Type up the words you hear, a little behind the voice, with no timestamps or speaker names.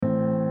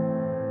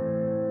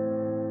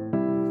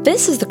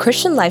This is the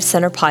Christian Life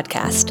Center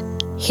podcast.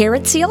 Here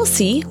at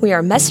CLC, we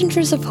are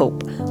messengers of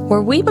hope,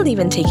 where we believe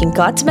in taking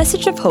God's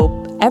message of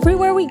hope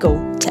everywhere we go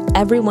to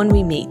everyone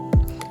we meet.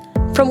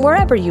 From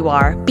wherever you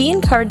are, be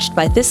encouraged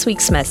by this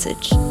week's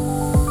message.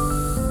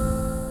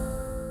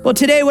 Well,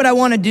 today what I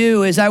want to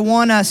do is I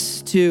want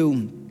us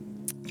to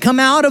come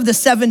out of the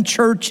 7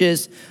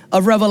 churches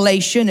of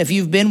Revelation. If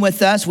you've been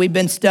with us, we've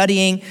been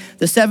studying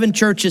the 7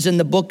 churches in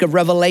the book of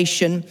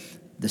Revelation.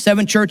 The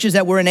 7 churches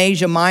that were in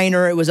Asia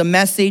Minor. It was a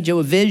message,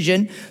 a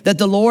vision that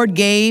the Lord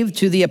gave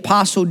to the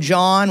Apostle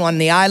John on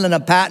the island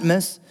of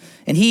Patmos.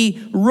 And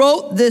he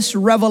wrote this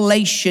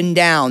revelation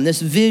down,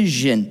 this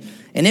vision.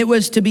 And it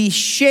was to be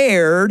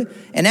shared.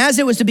 And as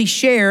it was to be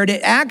shared,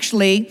 it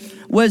actually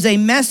was a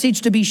message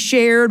to be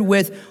shared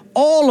with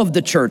all of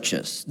the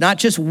churches, not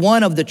just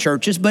one of the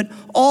churches, but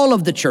all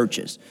of the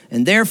churches.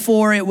 And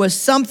therefore, it was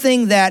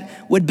something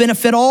that would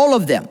benefit all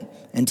of them.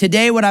 And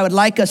today what I would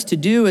like us to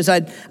do is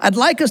I'd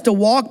like us to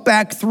walk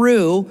back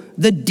through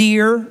the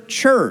dear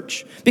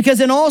church.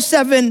 Because in all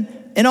seven,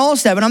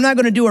 I'm not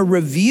going to do a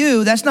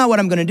review, that's not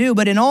what I'm going to do,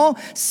 but in all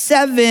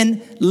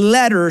 7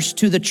 letters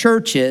to the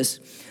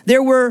churches,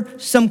 there were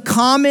some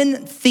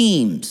common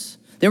themes.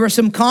 There were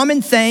some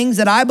common things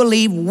that I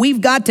believe we've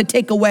got to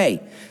take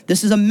away.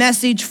 This is a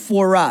message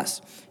for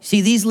us.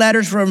 See, these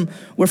letters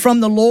were from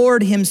the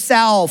Lord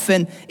himself,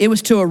 and it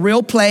was to a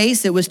real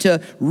place. It was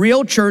to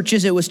real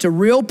churches. It was to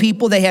real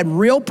people. They had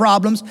real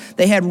problems.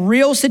 They had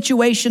real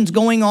situations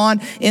going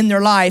on in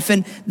their life.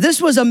 And this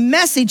was a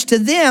message to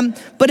them,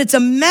 but it's a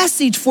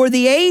message for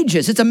the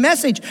ages. It's a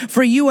message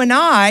for you and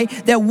I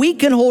that we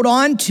can hold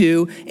on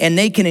to, and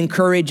they can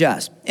encourage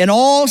us. In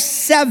all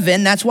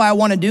 7, that's why I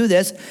want to do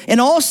this, in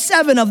all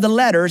 7 of the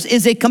letters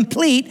is a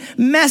complete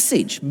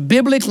message.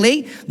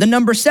 Biblically, the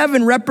number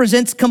 7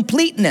 represents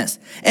completeness.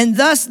 And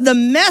thus the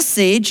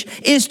message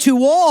is to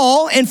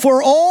all and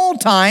for all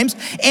times,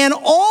 and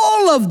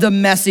all of the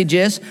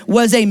messages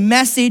was a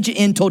message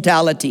in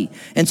totality.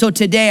 And so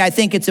today I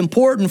think it's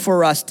important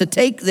for us to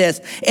take this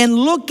and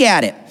look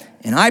at it.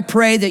 And I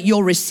pray that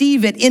you'll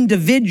receive it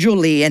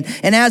individually. And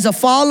as a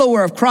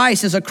follower of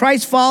Christ, as a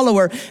Christ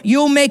follower,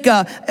 you'll make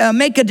a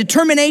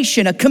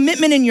determination, a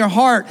commitment in your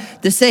heart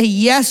to say,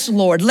 yes,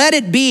 Lord, let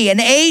it be, and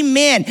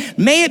amen.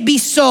 May it be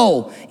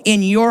so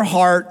in your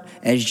heart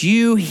as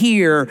you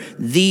hear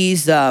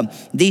these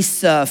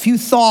few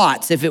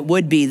thoughts, if it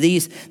would be,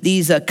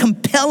 these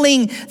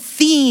compelling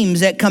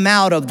themes that come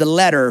out of the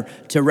letter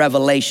to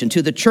Revelation,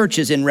 to the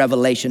churches in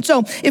Revelation.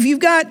 So if you've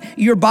got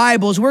your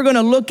Bibles, we're going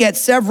to look at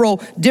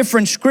several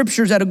different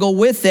scriptures that'll go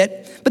with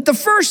it. But the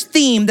first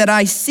theme that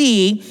I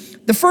see,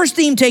 the first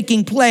theme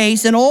taking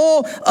place in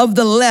all of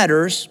the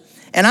letters,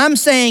 and I'm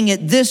saying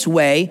it this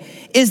way,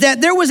 is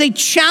that there was a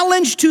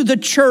challenge to the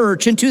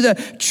church and to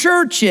the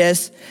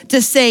churches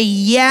to say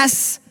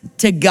yes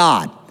to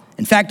God.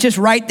 In fact, just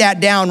write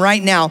that down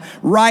right now.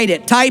 Write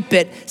it, type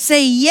it,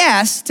 say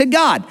yes to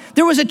God.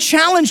 There was a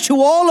challenge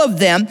to all of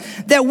them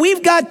that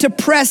we've got to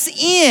press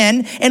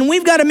in, and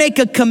we've got to make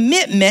a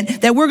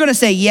commitment that we're going to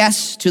say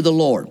yes to the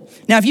Lord.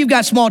 Now, if you've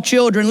got small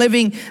children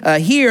living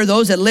here,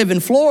 those that live in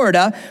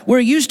Florida, we're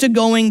used to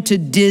going to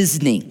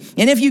Disney.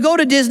 And if you go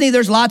to Disney,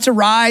 there's lots of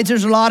rides.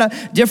 There's a lot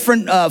of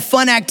different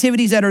fun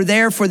activities that are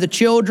there for the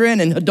children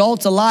and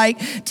adults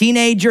alike,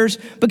 teenagers.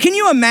 But can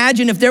you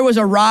imagine if there was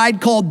a ride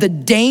called the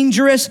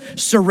Dangerous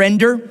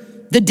Surrender?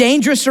 The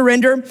Dangerous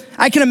Surrender.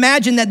 I can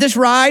imagine that this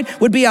ride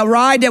would be a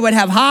ride that would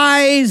have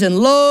highs and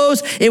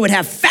lows. It would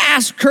have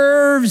fast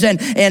curves and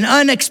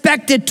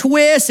unexpected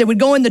twists. It would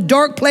go into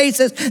dark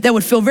places that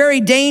would feel very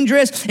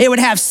dangerous. It would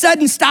have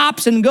sudden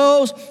stops and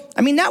goes.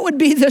 I mean, that would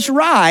be this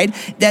ride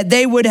that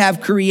they would have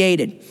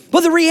created.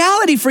 Well, the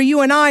reality for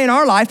you and I in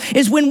our life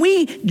is when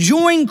we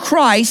join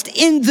Christ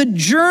in the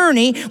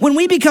journey, when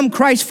we become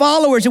Christ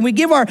followers and we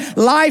give our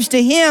lives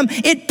to him,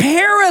 it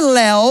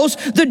parallels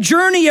the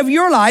journey of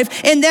your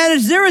life. And that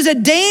is, there is a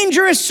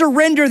dangerous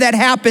surrender that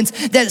happens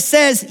that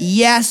says,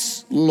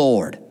 yes,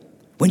 Lord.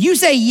 When you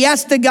say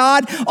yes to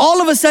God, all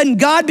of a sudden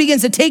God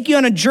begins to take you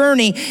on a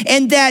journey,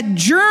 and that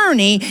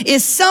journey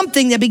is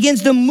something that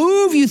begins to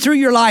move you through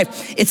your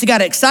life. It's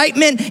got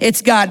excitement,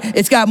 it's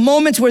got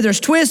moments where there's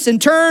twists and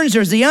turns,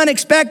 there's the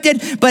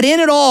unexpected, but in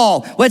it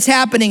all, what's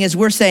happening is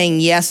we're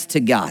saying yes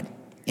to God.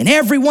 In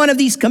every one of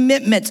these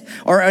commitments,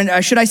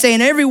 or should I say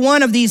in every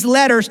one of these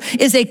letters,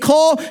 is a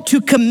call to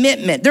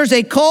commitment. There's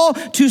a call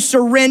to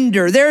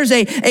surrender. There's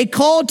a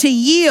call to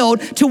yield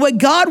to what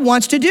God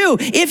wants to do.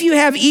 If you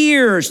have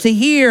ears to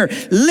hear,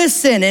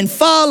 listen and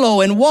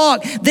follow and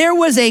walk, there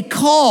was a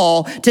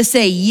call to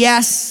say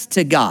yes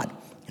to God.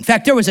 In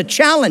fact, there was a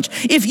challenge.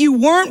 If you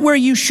weren't where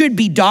you should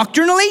be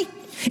doctrinally,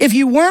 if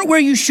you weren't where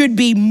you should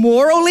be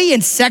morally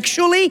and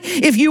sexually,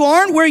 if you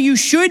aren't where you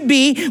should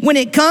be when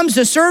it comes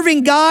to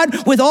serving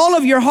God with all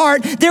of your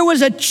heart, there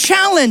was a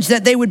challenge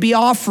that they would be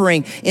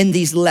offering in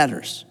these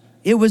letters.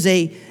 It was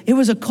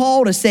a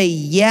call to say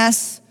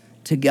yes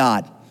to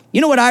God. You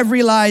know what I've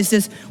realized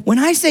is when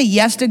I say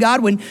yes to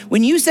God,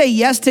 when you say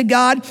yes to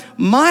God,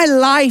 my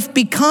life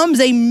becomes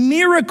a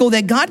miracle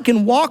that God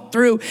can walk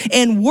through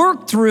and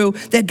work through,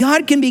 that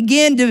God can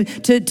begin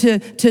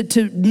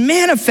to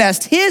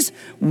manifest his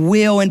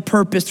will and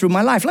purpose through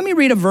my life. Let me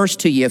read a verse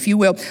to you, if you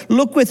will.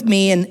 Look with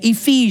me in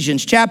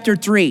Ephesians chapter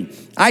 3.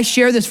 I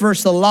share this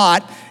verse a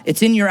lot.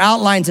 It's in your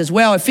outlines as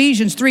well.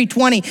 Ephesians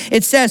 3:20,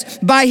 it says,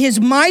 by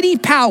his mighty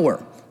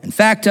power, in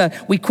fact,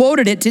 we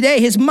quoted it today,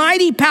 his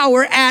mighty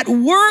power at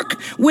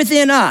work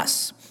within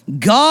us,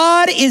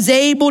 God is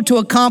able to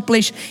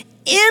accomplish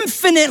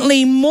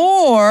infinitely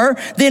more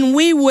than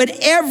we would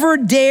ever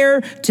dare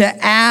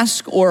to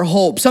ask or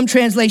hope. Some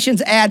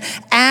translations add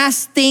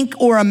ask, think,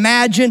 or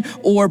imagine,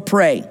 or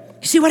pray.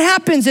 You see, what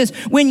happens is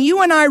when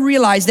you and I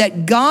realize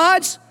that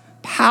God's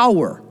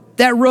power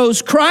that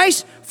rose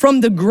Christ from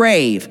the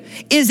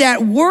grave is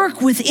at work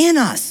within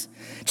us.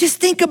 Just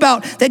think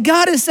about that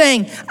God is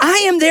saying,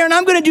 I am there and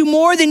I'm going to do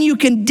more than you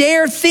can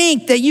dare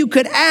think, that you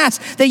could ask,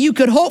 that you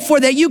could hope for,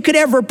 that you could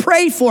ever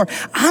pray for.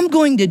 I'm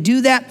going to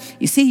do that.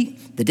 You see,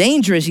 the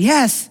danger is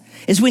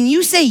when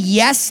you say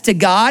yes to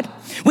God,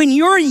 when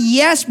your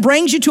yes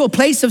brings you to a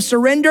place of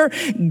surrender,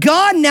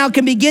 God now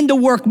can begin to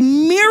work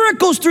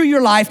miracles through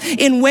your life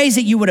in ways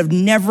that you would have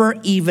never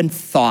even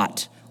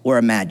thought or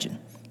imagined.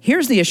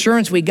 Here's the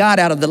assurance we got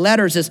out of the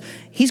letters is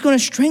he's going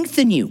to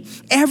strengthen you.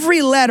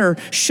 Every letter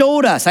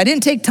showed us, I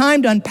didn't take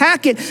time to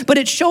unpack it, but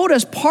it showed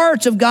us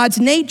parts of God's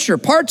nature,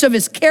 parts of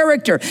his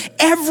character.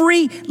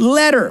 Every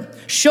letter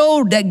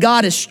showed that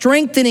God is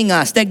strengthening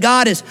us, that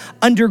God is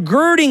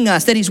undergirding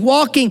us, that he's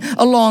walking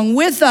along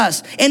with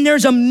us. And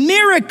there's a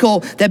miracle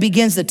that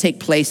begins to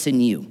take place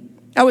in you.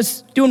 I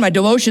was doing my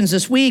devotions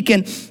this week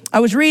and I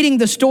was reading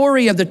the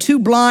story of the two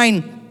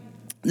blind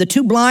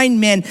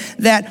men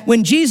that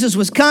when Jesus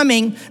was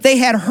coming, they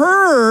had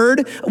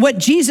heard what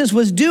Jesus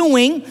was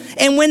doing.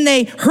 And when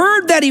they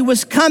heard that he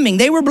was coming,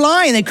 they were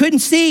blind, they couldn't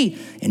see.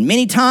 And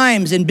many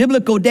times in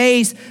biblical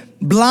days,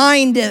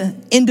 blind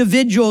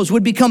individuals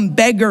would become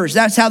beggars.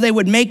 That's how they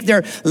would make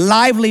their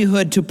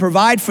livelihood to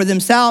provide for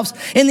themselves.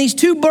 And these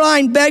two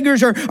blind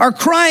beggars are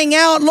crying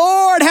out,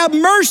 Lord, have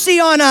mercy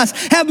on us,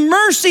 have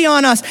mercy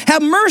on us,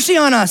 have mercy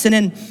on us. And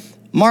in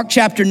Mark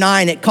chapter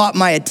 9, it caught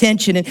my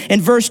attention.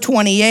 In verse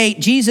 28,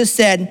 Jesus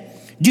said,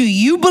 do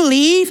you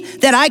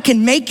believe that I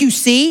can make you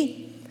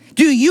see?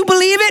 Do you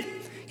believe it?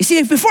 You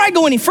see, before I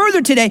go any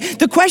further today,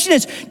 the question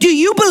is, do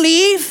you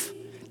believe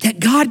that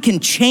God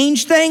can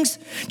change things?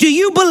 Do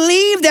you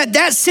believe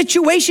that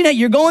situation that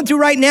you're going through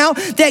right now,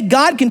 that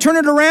God can turn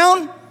it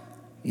around?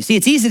 You see,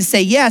 it's easy to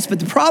say yes,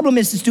 but the problem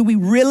is do we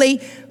really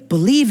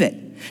believe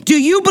it?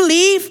 Do you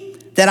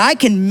believe that I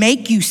can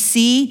make you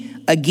see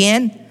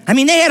again? I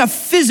mean, they had a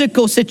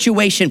physical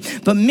situation,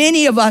 but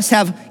many of us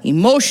have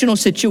emotional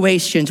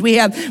situations. We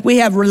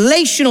have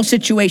relational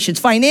situations,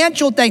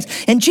 financial things.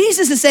 And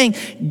Jesus is saying,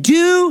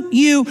 do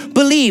you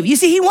believe? You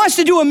see, he wants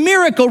to do a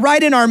miracle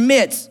right in our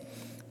midst.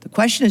 The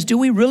question is, do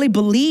we really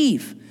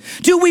believe?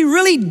 Do we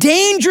really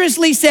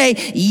dangerously say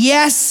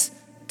yes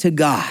to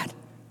God?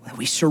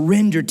 We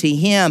surrender to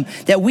him,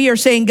 that we are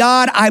saying,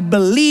 God, I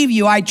believe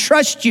you. I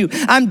trust you.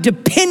 I'm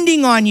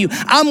depending on you.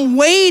 I'm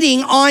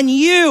waiting on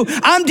you.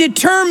 I'm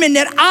determined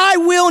that I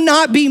will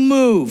not be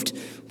moved.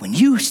 When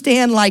you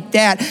stand like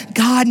that,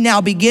 God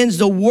now begins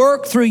to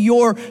work through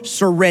your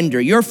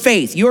surrender, your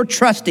faith, your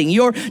trusting,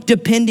 your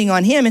depending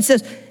on him.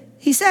 And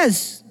he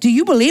says, do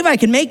you believe I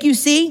can make you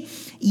see?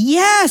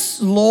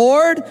 Yes,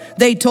 Lord.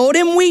 They told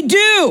him, we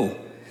do.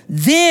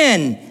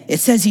 Then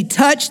it says he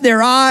touched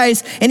their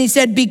eyes and he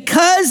said,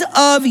 because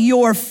of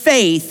your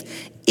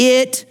faith,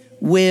 it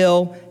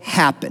will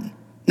happen.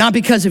 Not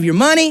because of your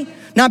money,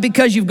 not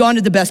because you've gone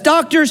to the best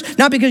doctors,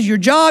 not because of your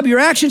job, your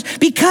actions,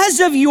 because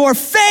of your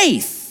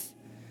faith.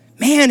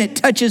 Man, it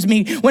touches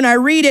me when I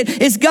read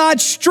it. Is God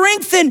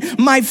strengthen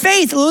my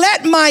faith?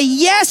 Let my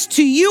yes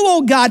to you,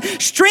 oh God,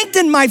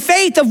 strengthen my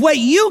faith of what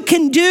you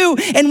can do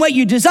and what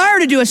you desire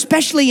to do,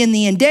 especially in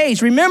the end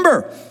days.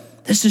 Remember,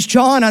 this is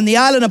John on the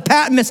island of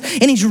Patmos,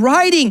 and he's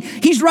writing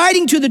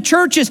to the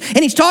churches, and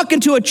he's talking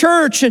to a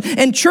church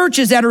and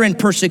churches that are in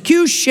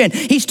persecution.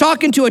 He's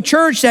talking to a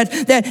church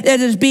that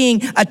is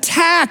being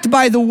attacked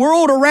by the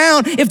world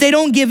around if they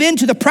don't give in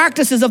to the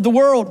practices of the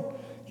world.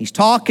 He's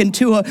talking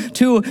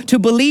to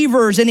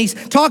believers, and he's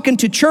talking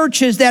to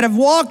churches that have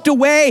walked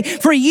away.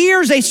 For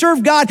years they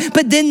served God,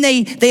 but then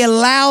they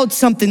allowed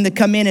something to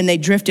come in and they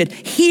drifted.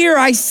 Here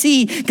I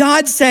see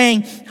God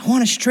saying, I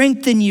want to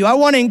strengthen you. I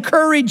want to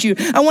encourage you.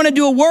 I want to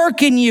do a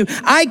work in you.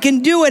 I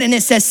can do it. And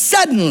it says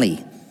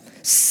suddenly,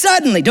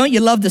 don't you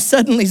love the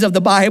suddenlies of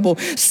the Bible?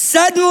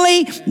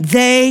 Suddenly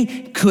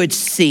they could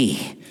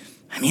see.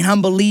 I mean,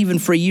 I'm believing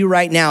for you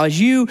right now. As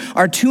you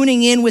are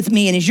tuning in with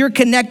me and as you're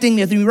connecting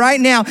with me right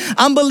now,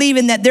 I'm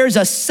believing that there's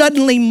a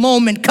suddenly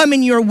moment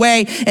coming your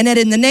way and that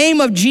in the name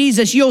of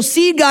Jesus, you'll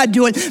see God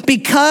do it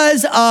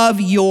because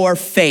of your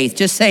faith.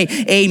 Just say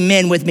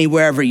amen with me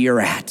wherever you're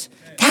at.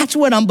 That's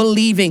what I'm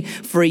believing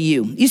for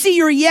you. You see,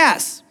 your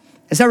yes,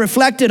 as I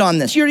reflected on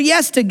this, your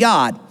yes to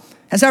God,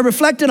 as I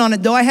reflected on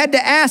it though, I had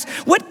to ask,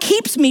 what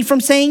keeps me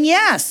from saying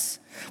yes?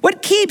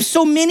 What keeps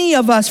so many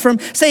of us from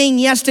saying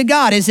yes to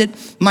God? Is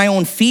it my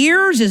own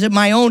fears? Is it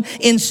my own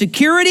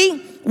insecurity?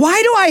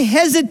 Why do I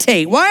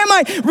hesitate? Why am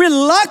I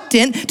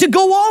reluctant to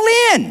go all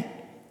in?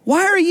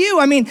 Why are you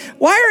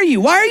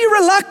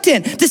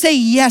reluctant to say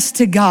yes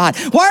to God?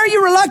 Why are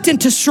you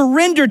reluctant to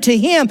surrender to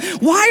Him?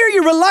 Why are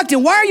you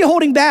reluctant? Why are you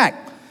holding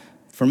back?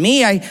 For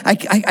me,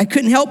 I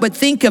couldn't help but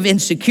think of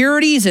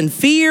insecurities and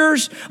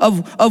fears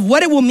of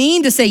what it will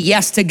mean to say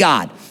yes to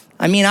God.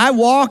 I mean, I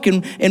walk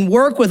and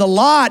work with a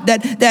lot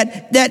that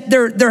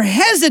they're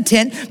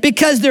hesitant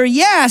because their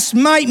yes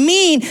might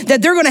mean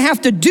that they're going to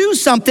have to do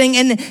something,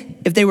 and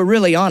if they were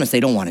really honest, they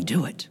don't want to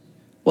do it.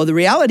 Well, the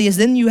reality is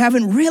then you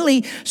haven't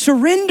really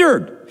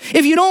surrendered.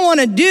 If you don't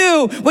want to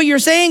do what you're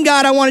saying,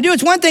 God, I want to do,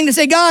 it's one thing to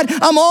say, God,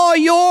 I'm all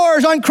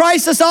yours. On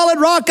Christ, the solid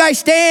rock I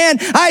stand.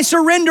 I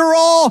surrender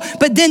all.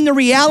 But then the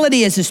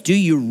reality is do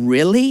you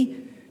really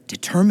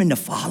determine to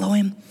follow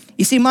Him?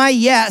 You see, my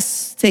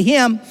yes to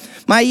Him,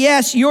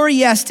 your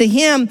yes to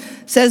Him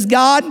says,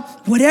 God,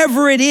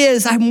 whatever it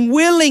is, I'm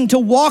willing to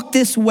walk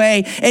this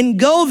way and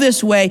go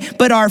this way,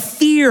 but our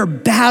fear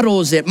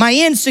battles it. My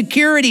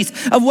insecurities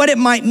of what it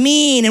might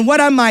mean and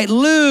what I might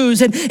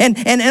lose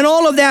and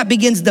all of that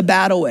begins to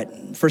battle it.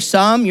 For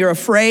some, you're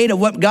afraid of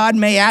what God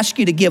may ask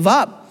you to give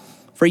up.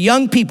 For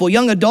young people,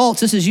 young adults,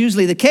 this is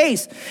usually the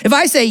case. If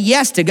I say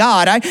yes to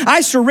God,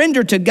 I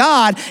surrender to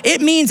God, it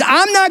means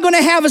I'm not going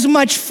to have as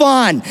much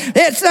fun.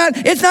 It's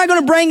not going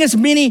to bring as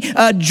many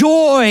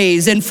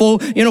joys and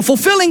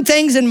fulfilling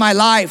things in my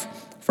life.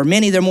 For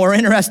many, they're more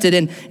interested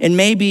in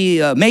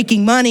maybe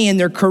making money in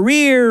their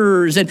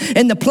careers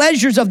and the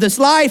pleasures of this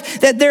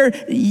life, that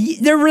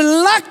they're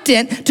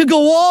reluctant to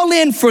go all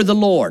in for the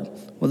Lord.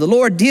 Well, the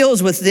Lord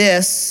deals with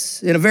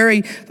this in a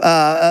very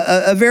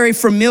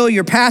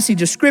familiar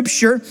passage of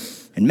Scripture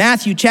in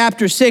Matthew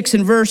chapter 6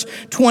 and verse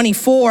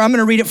 24. I'm going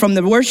to read it from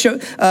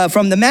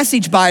the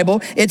Message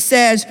Bible. It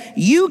says,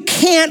 "You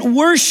can't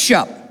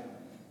worship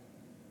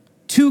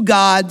two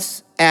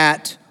gods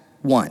at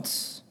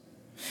once."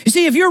 You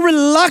see, if you're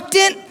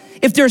reluctant,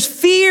 if there's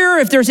fear,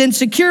 if there's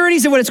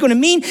insecurities of what it's going to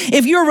mean,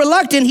 if you're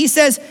reluctant, He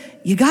says,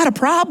 you got a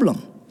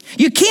problem.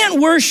 You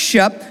can't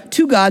worship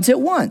two gods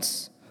at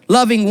once.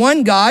 Loving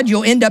one God,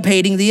 you'll end up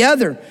hating the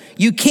other.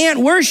 You can't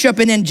worship,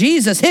 and then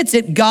Jesus hits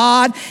it,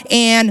 God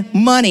and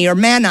money or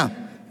manna.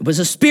 It was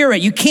a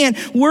spirit. You can't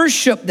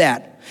worship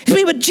that.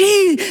 But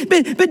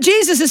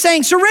Jesus is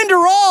saying, surrender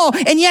all,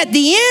 and yet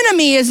the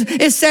enemy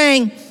is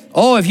saying,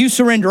 oh, if you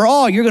surrender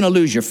all, you're going to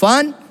lose your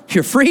fun,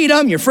 your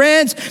freedom, your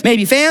friends,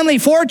 maybe family,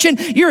 fortune.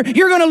 You're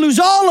going to lose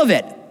all of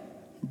it.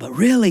 But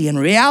really, in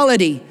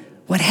reality,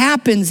 what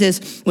happens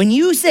is when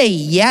you say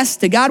yes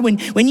to God,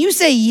 when you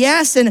say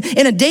yes in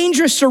a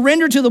dangerous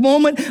surrender to the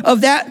moment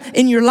of that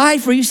in your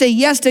life where you say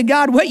yes to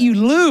God, what you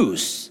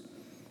lose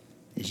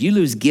is you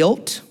lose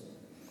guilt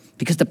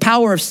because the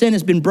power of sin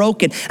has been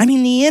broken. I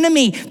mean, the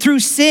enemy through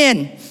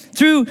sin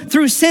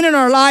in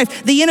our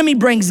life, the enemy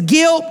brings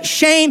guilt,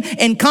 shame,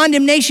 and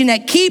condemnation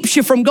that keeps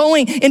you from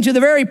going into the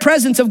very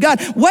presence of God.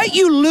 What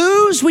you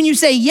lose when you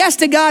say yes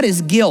to God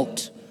is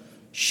guilt,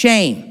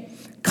 shame,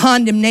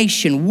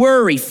 condemnation,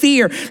 worry,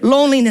 fear,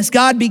 loneliness.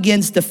 God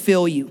begins to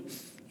fill you.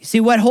 You see,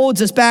 what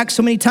holds us back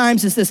so many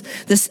times is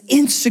this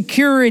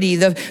insecurity,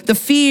 the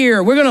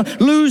fear. We're going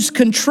to lose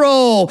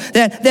control,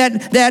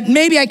 that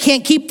maybe I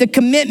can't keep the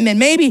commitment.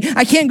 Maybe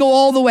I can't go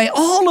all the way.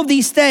 All of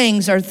these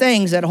things are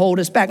things that hold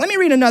us back. Let me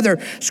read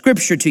another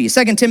scripture to you.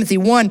 2 Timothy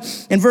 1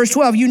 and verse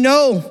 12.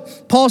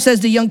 Paul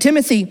says to young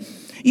Timothy,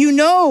 you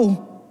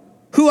know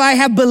who I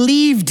have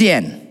believed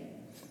in.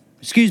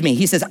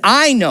 He says,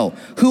 I know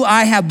who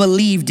I have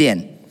believed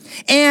in,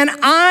 and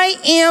I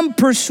am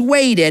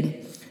persuaded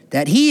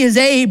that He is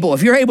able.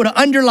 If you're able to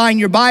underline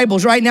your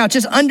Bibles right now,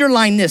 just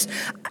underline this.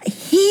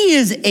 He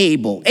is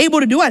able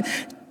to do what?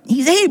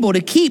 He's able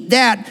to keep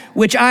that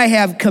which I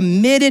have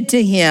committed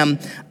to Him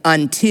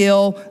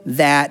until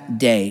that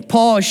day.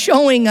 Paul is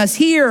showing us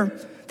here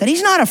that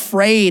he's not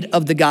afraid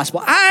of the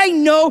gospel. I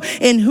know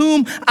in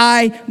whom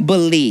I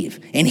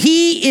believe, and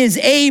He is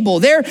able.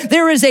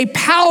 There is a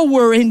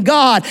power in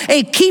God,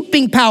 a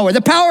keeping power.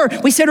 The power,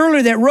 we said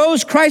earlier, that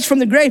rose Christ from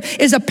the grave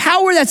is a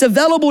power that's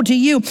available to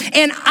you.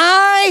 And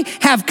I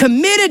have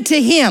committed to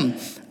Him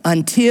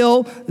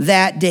until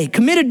that day.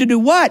 Committed to do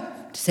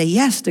what? To say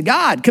yes to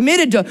God.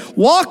 Committed to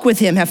walk with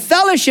Him, have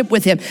fellowship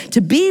with Him, to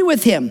be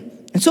with Him.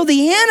 And so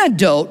the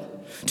antidote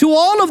to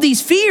all of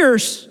these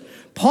fears,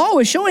 Paul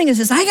is showing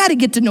us, I got to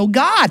get to know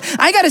God.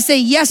 I got to say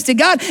yes to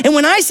God. And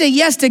when I say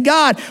yes to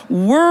God,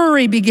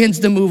 worry begins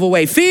to move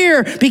away.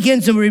 Fear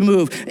begins to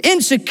remove.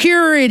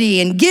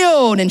 Insecurity and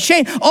guilt and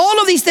shame, all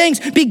of these things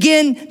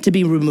begin to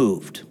be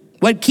removed.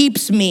 What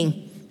keeps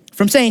me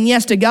from saying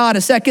yes to God,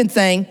 a second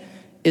thing,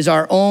 is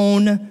our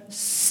own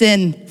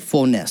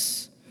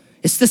sinfulness.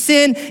 It's the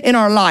sin in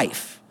our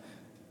life.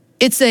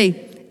 It's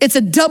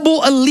a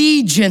double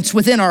allegiance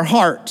within our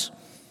heart.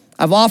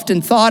 I've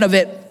often thought of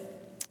it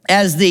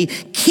as the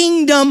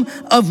kingdom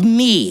of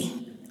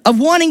me, of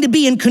wanting to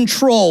be in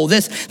control,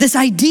 this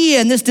idea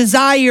and this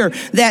desire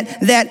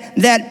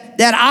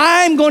that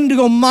I'm going to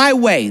go my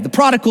way. The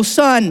prodigal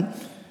son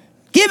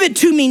Give it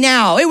to me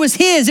now. It was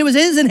his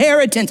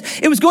inheritance.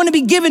 It was going to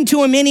be given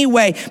to him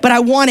anyway, but I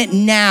want it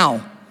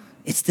now.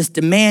 It's this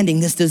demanding,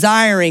 this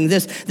desiring,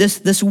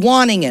 this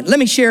wanting it. Let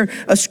me share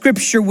a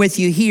scripture with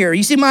you here.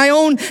 You see, my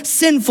own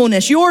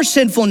sinfulness, your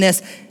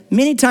sinfulness,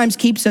 many times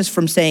keeps us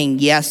from saying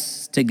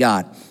yes to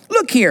God.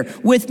 Look here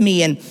with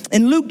me in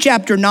Luke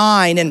chapter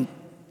 9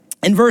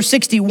 and verse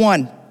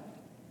 61.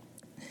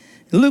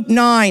 Luke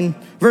 9,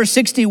 verse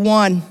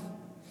 61,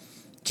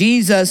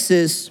 Jesus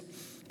is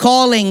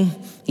calling,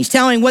 he's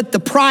telling what the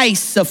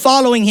price of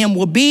following him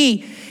will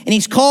be, and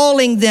he's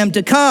calling them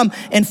to come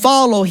and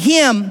follow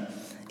him.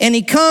 And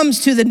he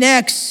comes to the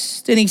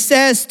next, and he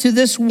says to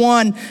this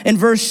one in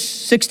verse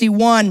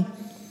 61,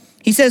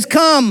 he says,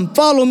 "Come,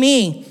 follow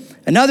me."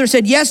 Another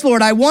said, "Yes,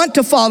 Lord, I want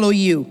to follow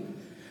you,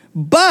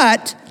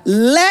 but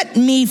let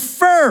me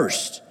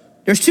first."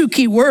 There's two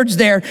key words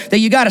there that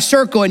you got to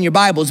circle in your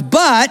Bibles.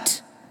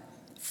 But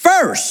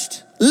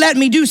first, let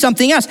me do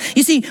something else.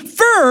 You see,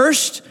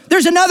 first,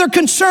 there's another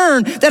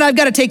concern that I've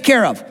got to take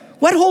care of.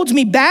 What holds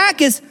me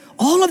back is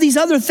all of these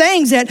other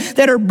things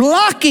that are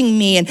blocking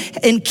me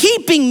and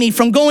keeping me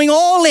from going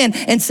all in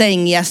and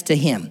saying yes to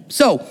him.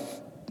 So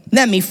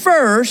let me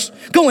first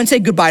go and say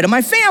goodbye to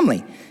my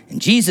family. And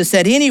Jesus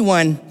said,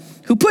 anyone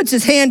who puts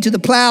his hand to the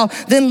plow,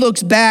 then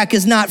looks back,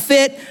 is not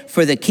fit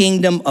for the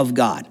kingdom of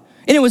God.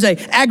 And it was an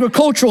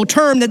agricultural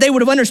term that they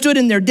would have understood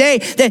in their day,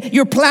 that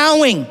you're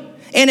plowing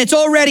and it's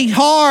already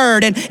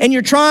hard and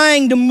you're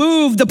trying to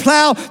move the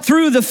plow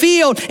through the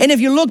field. And if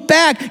you look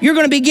back, you're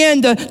going to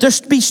begin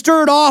to be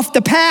stirred off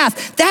the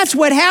path. That's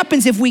what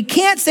happens if we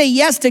can't say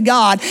yes to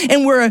God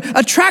and we're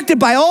attracted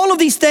by all of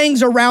these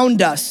things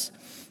around us.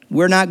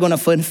 We're not going to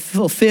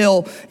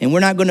fulfill and we're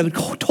not going to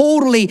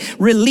totally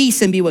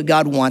release and be what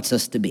God wants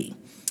us to be.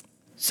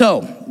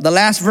 So the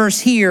last verse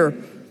here,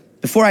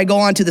 before I go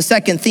on to the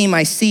second theme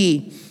I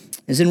see,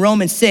 is in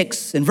Romans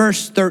 6 in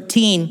verse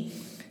 13.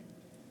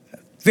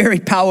 Very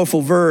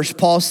powerful verse.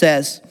 Paul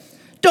says,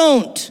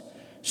 don't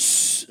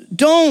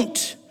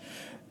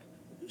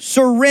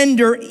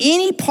surrender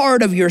any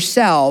part of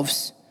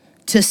yourselves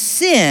to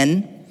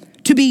sin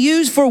to be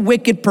used for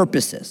wicked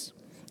purposes.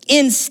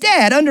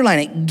 Instead, underline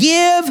it,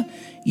 give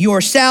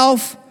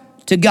yourself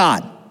to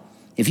God.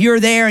 If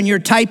you're there and you're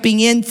typing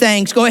in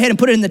things, go ahead and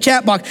put it in the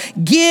chat box.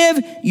 Give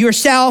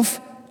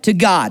yourself to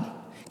God.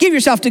 Give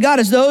yourself to God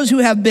as those who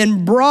have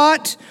been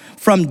brought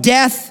from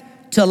death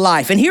to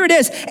life. And here it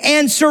is,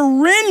 and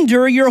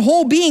surrender your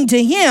whole being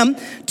to him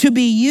to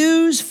be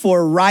used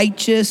for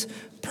righteous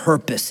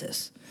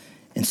purposes.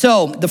 And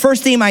so the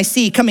first theme I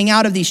see coming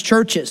out of these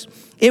churches,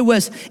 it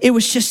was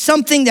just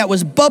something that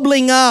was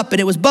bubbling up,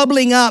 and it was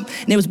bubbling up,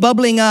 and it was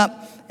bubbling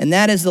up. And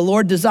that is, the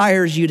Lord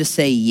desires you to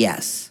say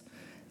yes,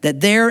 that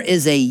there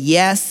is a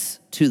yes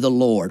to the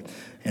Lord.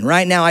 And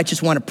right now, I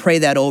just want to pray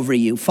that over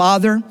you.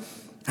 Father,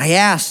 I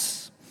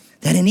ask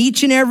that in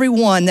each and every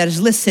one that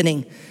is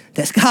listening,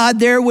 that God,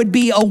 there would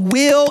be a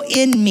will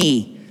in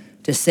me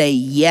to say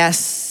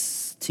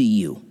yes to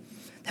you.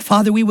 That,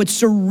 Father, we would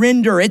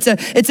surrender. It's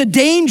a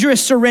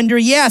dangerous surrender,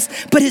 yes,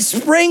 but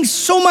it brings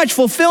so much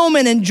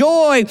fulfillment and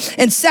joy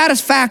and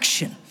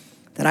satisfaction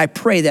that I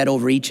pray that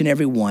over each and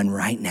every one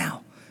right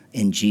now.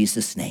 In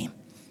Jesus' name,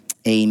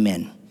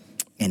 amen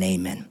and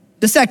amen.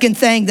 The second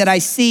thing that I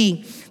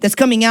see that's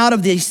coming out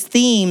of these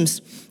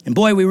themes, and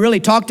boy, we really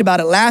talked about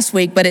it last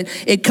week, but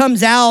it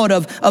comes out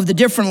of the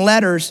different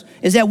letters,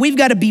 is that we've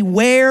got to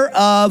beware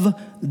of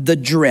the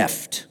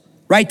drift.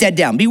 Write that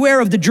down. Beware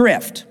of the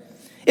drift.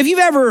 If you've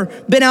ever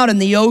been out in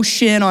the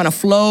ocean on a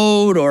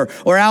float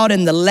or out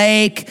in the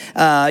lake,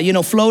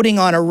 floating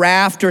on a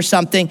raft or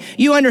something,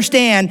 you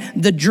understand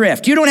the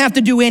drift. You don't have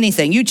to do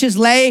anything. You just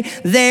lay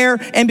there,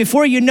 and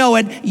before you know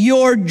it,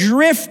 you're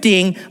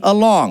drifting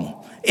along.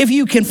 If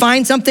you can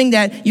find something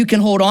that you can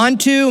hold on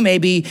to,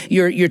 maybe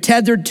you're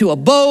tethered to a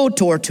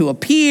boat or to a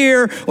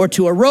pier or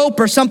to a rope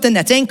or something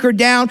that's anchored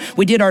down.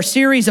 We did our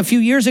series a few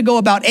years ago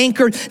about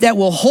anchor that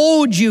will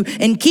hold you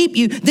and keep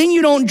you, then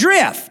you don't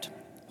drift.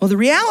 Well, the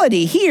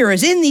reality here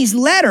is in these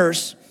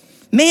letters,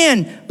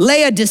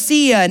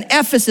 Laodicea and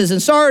Ephesus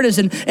and Sardis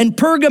and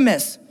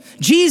Pergamos,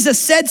 Jesus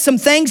said some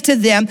things to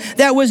them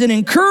that was an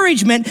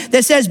encouragement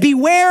that says,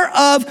 beware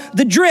of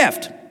the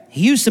drift.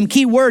 He used some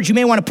key words. You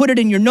may want to put it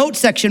in your notes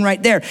section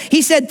right there.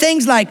 He said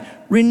things like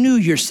renew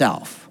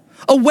yourself,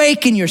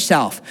 awaken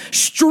yourself,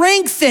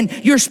 strengthen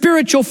your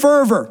spiritual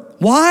fervor.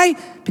 Why?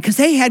 Because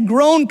they had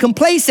grown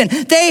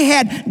complacent. They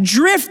had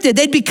drifted.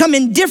 They'd become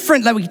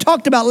indifferent, like we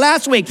talked about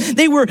last week.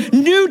 They were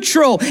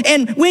neutral.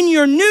 And when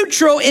you're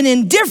neutral and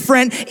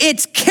indifferent,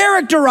 it's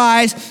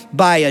characterized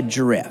by a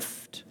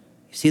drift.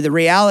 You see, the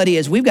reality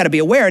is we've got to be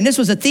aware. And this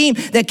was a theme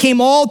that came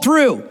all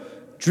through.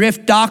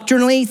 Drift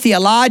doctrinally,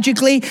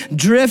 theologically,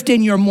 drift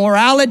in your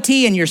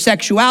morality and your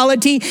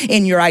sexuality,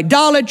 in your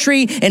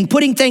idolatry, and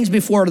putting things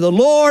before the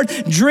Lord,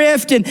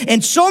 drift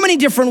in so many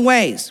different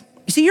ways.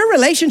 You see, your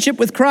relationship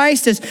with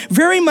Christ is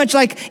very much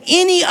like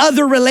any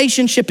other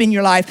relationship in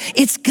your life.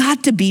 It's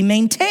got to be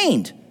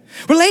maintained.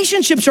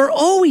 Relationships are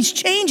always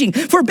changing,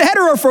 for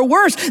better or for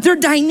worse. They're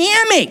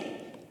dynamic.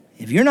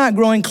 If you're not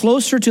growing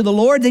closer to the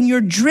Lord, then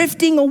you're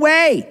drifting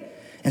away.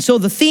 And so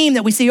the theme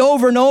that we see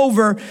over and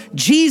over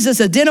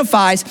Jesus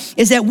identifies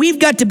is that we've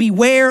got to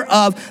beware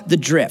of the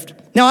drift.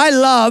 Now, I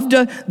loved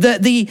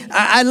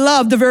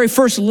the very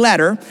first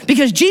letter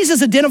because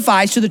Jesus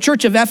identifies to the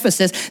church of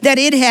Ephesus that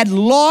it had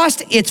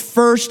lost its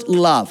first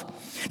love.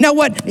 Now,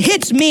 what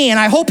hits me, and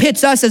I hope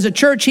hits us as a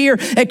church here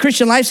at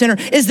Christian Life Center,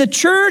 is the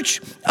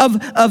church of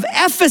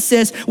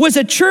Ephesus was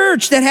a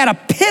church that had a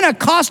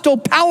Pentecostal,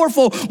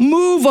 powerful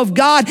move of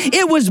God.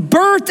 It was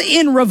birthed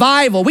in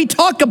revival. We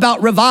talk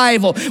about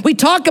revival. We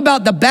talk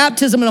about the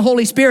baptism of the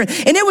Holy Spirit.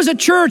 And it was a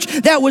church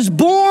that was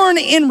born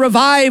in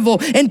revival,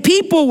 and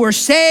people were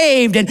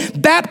saved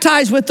and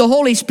baptized with the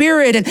Holy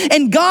Spirit.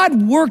 And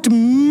God worked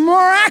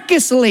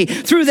miraculously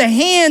through the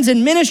hands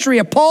and ministry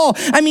of Paul.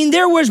 I mean,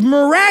 there was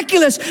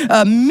miraculous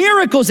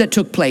miracles that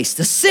took place.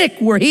 The sick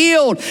were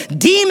healed.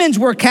 Demons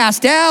were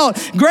cast out.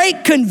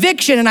 Great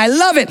conviction, and I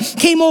love it,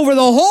 came over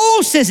the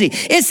whole city.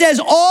 It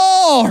says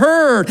all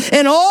heard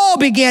and all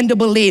began to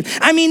believe.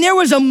 I mean, there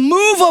was a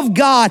move of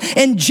God,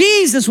 and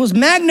Jesus was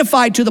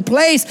magnified to the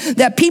place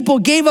that people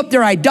gave up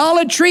their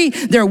idolatry,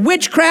 their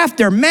witchcraft,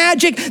 their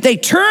magic. They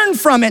turned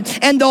from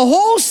it, and the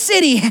whole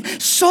city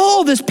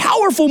saw this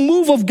powerful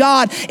move of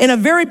God in a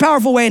very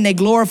powerful way, and they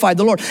glorified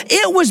the Lord.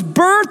 It was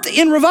birthed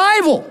in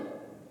revival.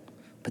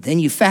 But then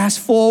you fast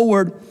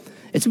forward,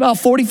 it's about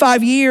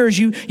 45 years.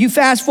 You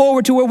fast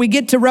forward to where we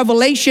get to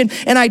Revelation.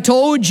 And I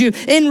told you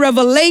in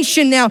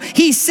Revelation now,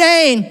 he's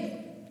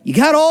saying, you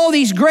got all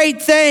these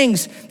great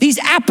things. These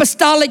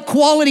apostolic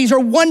qualities are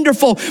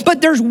wonderful.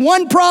 But there's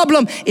one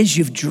problem, is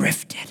you've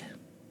drifted.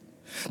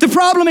 The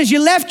problem is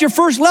you left your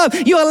first love.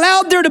 You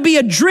allowed there to be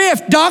a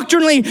drift,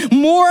 doctrinally,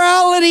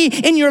 morality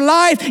in your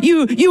life.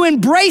 You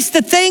embrace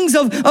the things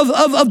of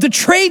the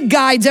trade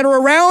guides that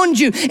are around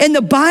you. And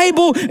the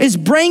Bible is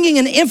bringing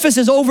an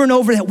emphasis over and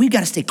over that we've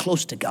got to stay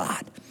close to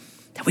God.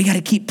 That we got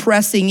to keep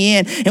pressing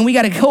in and we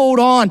got to hold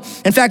on.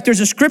 In fact,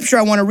 there's a scripture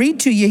I want to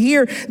read to you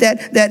here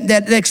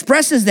that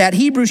expresses that.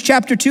 Hebrews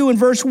chapter 2 and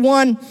verse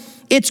 1.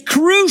 It's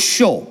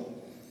crucial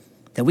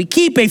that we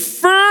keep a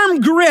firm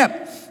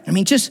grip. I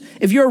mean, just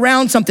if you're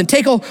around something,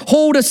 take a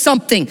hold of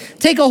something.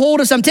 Take a hold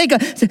of something. Take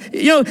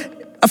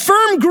a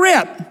firm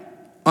grip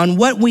on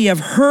what we have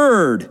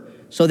heard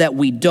so that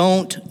we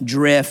don't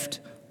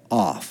drift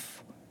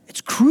off. It's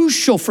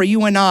crucial for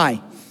you and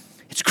I.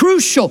 It's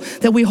crucial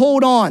that we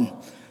hold on.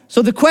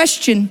 So the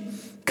question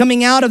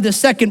coming out of the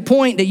second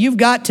point that you've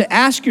got to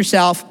ask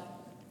yourself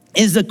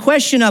is the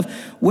question of,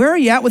 where are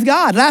you at with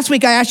God? Last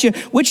week I asked you,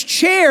 which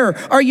chair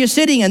are you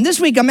sitting in?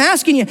 This week I'm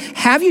asking you,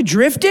 have you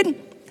drifted?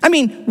 I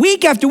mean,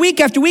 week after week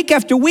after week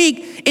after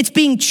week, it's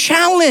being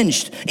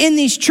challenged in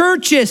these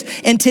churches.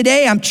 And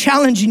today I'm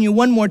challenging you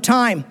one more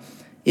time.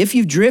 If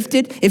you've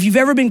drifted, if you've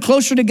ever been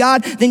closer to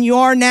God than you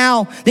are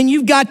now, then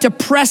you've got to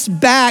press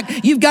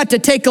back. You've got to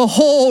take a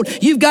hold.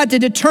 You've got to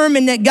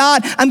determine that,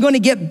 God, I'm going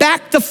to get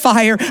back the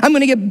fire. I'm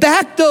going to get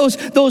back those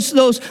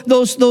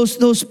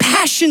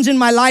passions in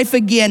my life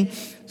again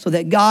so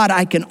that, God,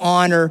 I can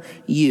honor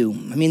you.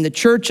 I mean, the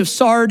church of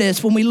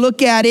Sardis, when we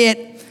look at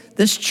it,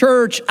 this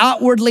church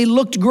outwardly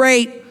looked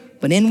great,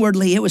 but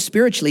inwardly it was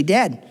spiritually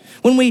dead.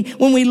 When we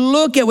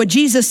look at what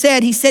Jesus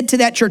said, he said to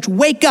that church,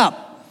 wake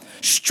up,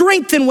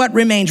 strengthen what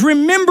remains,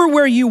 remember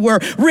where you were,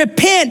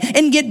 repent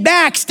and get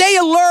back, stay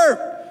alert,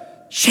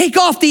 shake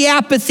off the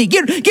apathy,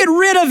 get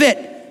rid of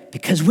it.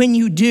 Because when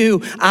you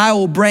do, I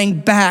will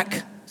bring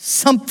back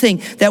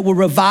something that will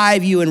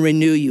revive you and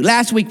renew you.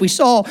 Last week we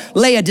saw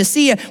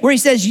Laodicea where he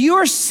says,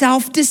 you're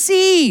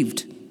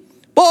self-deceived.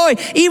 Boy,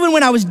 even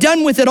when I was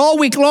done with it all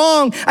week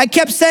long, I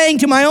kept saying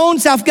to my own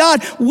self,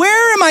 God,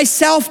 where am I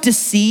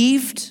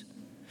self-deceived?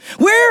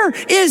 Where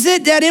is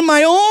it that in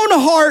my own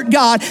heart,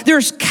 God,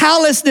 there's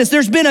callousness,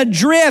 there's been a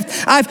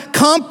drift, I've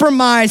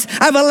compromised,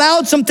 I've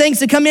allowed some things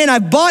to come in,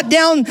 I've bought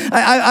down,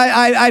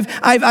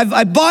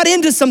 I've bought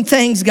into some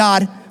things,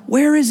 God.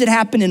 Where has it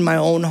happened in my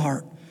own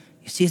heart?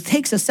 You see, it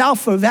takes a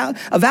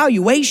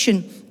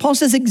self-evaluation. Paul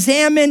says,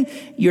 examine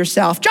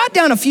yourself. Jot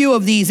down a few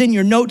of these in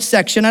your notes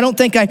section. I don't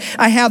think I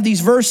have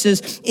these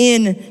verses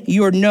in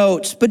your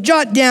notes, but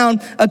jot down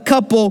a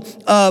couple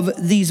of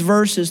these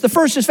verses. The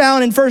first is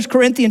found in 1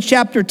 Corinthians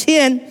chapter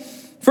 10.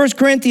 1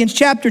 Corinthians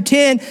chapter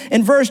 10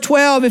 and verse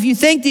 12. If you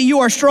think that you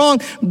are strong,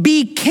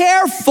 be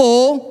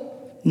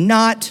careful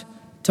not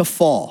to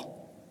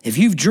fall. If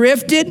you've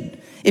drifted,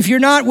 if you're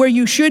not where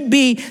you should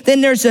be,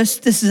 then there's this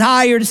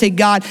desire to say,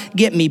 God,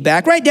 get me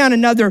back. Write down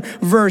another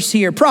verse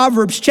here.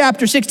 Proverbs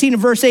chapter 16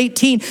 and verse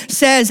 18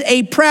 says,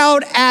 a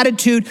proud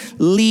attitude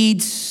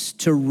leads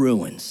to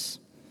ruins.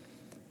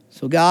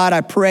 So God,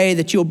 I pray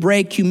that you'll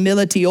break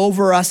humility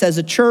over us as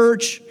a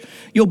church.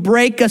 You'll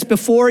break us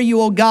before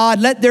you, oh God.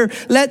 Let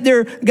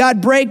their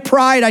God, break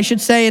pride, I should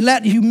say, and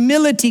let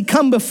humility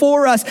come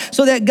before us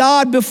so that,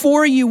 God,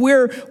 before you,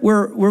 we're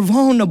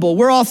vulnerable,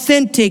 we're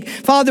authentic.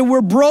 Father,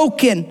 we're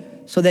broken,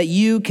 so that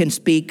you can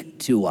speak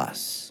to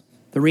us.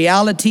 The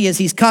reality is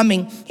he's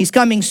coming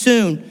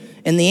soon.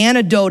 And the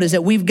antidote is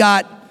that we've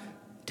got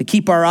to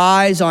keep our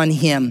eyes on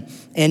him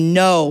and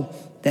know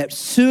that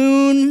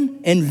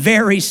soon and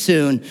very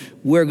soon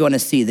we're going to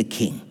see the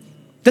King.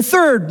 The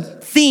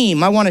third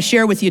theme I want to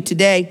share with you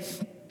today,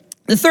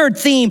 the third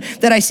theme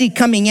that I see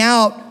coming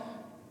out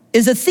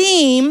is a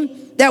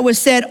theme that was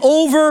said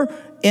over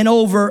and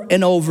over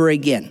and over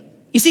again.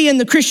 You see, in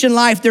the Christian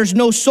life, there's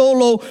no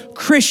solo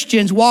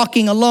Christians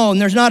walking alone.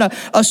 There's not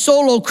a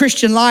solo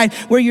Christian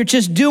life where you're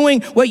just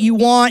doing what you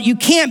want. You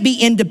can't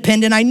be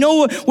independent. I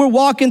know we're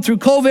walking through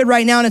COVID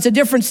right now and it's a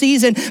different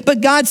season,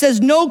 but God says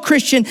no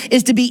Christian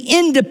is to be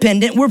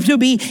independent. We're to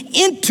be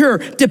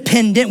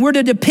interdependent. We're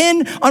to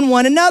depend on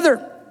one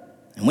another.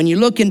 And when you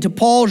look into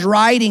Paul's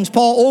writings,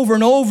 Paul over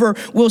and over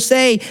will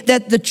say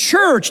that the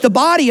church, the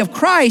body of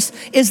Christ,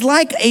 is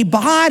like a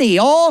body,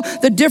 all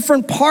the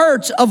different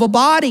parts of a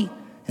body.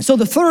 And so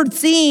the third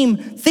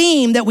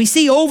theme that we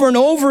see over and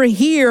over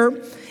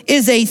here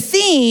is a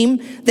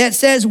theme that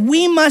says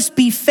we must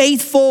be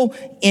faithful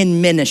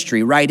in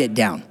ministry. Write it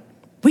down.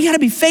 We got to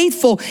be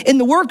faithful in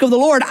the work of the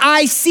Lord.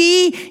 I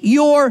see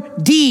your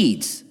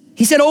deeds.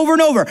 He said over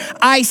and over,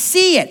 I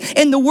see it.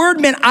 And the word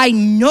meant I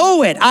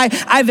know it.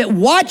 I've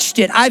watched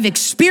it. I've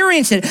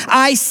experienced it.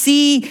 I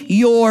see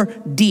your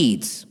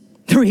deeds.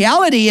 The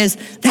reality is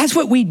that's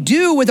what we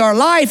do with our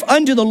life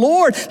unto the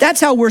Lord.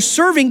 That's how we're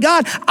serving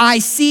God. I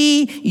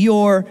see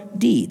your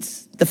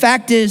deeds. The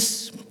fact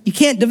is, you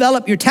can't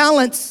develop your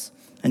talents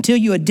until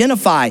you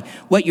identify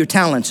what your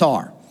talents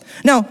are.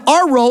 Now,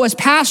 our role as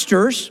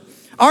pastors,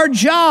 our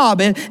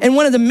job, and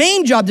one of the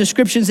main job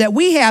descriptions that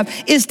we have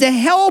is to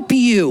help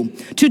you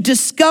to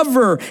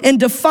discover and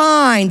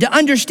define, to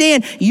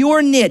understand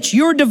your niche,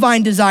 your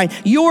divine design,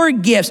 your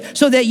gifts,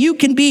 so that you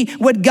can be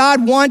what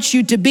God wants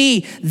you to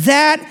be.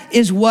 That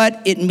is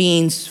what it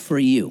means for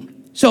you.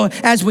 So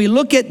as we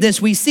look at this,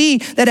 we see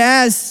that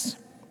as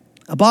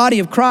a body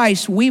of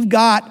Christ, we've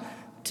got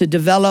to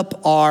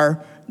develop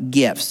our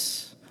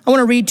gifts. I want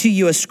to read to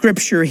you a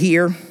scripture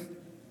here.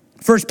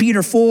 1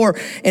 Peter 4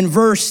 and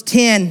verse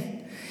 10.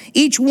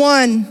 Each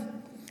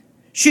one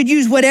should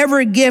use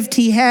whatever gift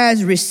he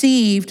has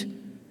received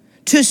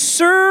to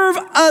serve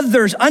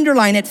others,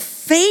 underline it,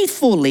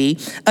 faithfully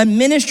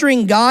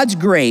administering God's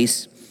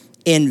grace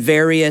in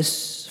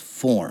various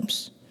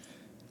forms.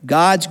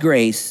 God's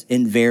grace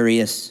in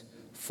various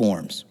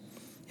forms.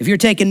 If you're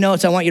taking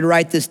notes, I want you to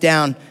write this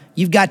down.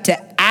 You've got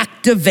to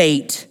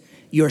activate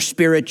your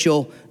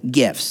spiritual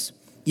gifts.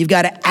 You've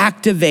got to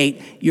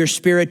activate your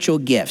spiritual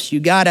gifts. You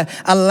got to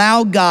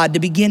allow God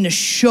to begin to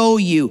show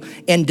you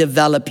and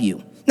develop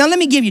you. Now, let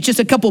me give you just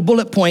a couple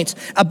bullet points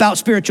about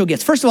spiritual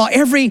gifts. First of all,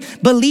 every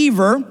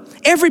believer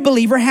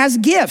has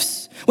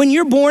gifts. When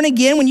you're born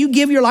again, when you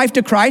give your life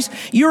to Christ,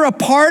 you're a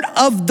part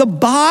of the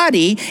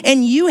body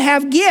and you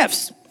have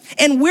gifts.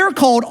 And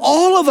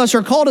all of us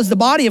are called as the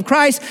body of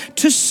Christ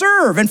to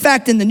serve. In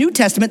fact, in the New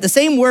Testament, the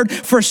same word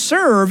for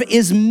serve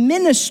is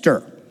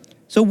minister.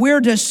 So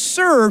we're to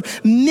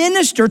serve,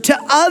 minister to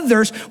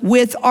others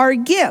with our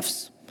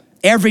gifts.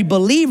 Every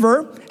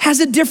believer has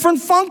a different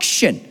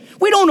function.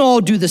 We don't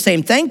all do the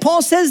same thing.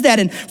 Paul says that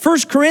in 1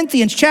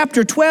 Corinthians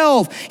chapter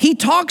 12. He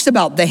talks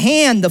about the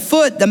hand, the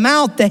foot, the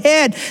mouth, the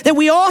head, that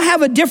we all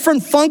have a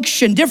different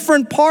function,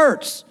 different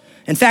parts.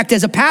 In fact,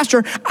 as a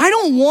pastor, I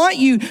don't want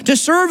you to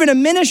serve in a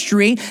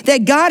ministry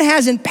that God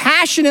hasn't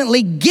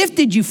passionately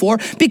gifted you for,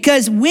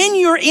 because when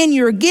you're in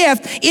your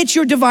gift, it's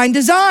your divine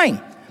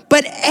design.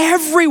 But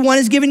everyone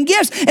is given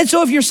gifts. And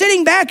so if you're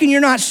sitting back and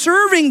you're not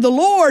serving the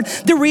Lord,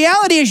 the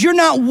reality is you're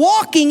not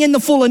walking in the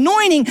full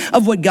anointing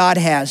of what God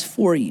has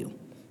for you.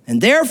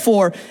 And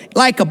therefore,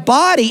 like a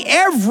body,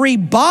 every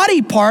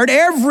body part,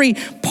 every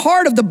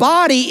part of the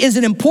body is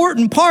an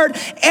important part.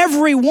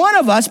 Every one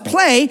of us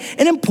play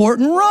an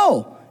important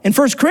role. In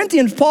 1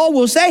 Corinthians, Paul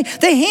will say,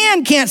 the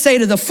hand can't say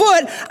to the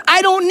foot,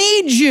 I don't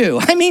need you.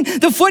 I mean,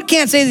 the foot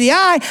can't say to the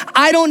eye,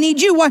 I don't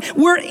need you. Why?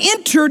 We're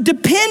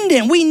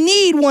interdependent. We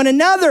need one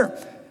another.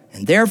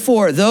 And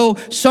therefore, though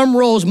some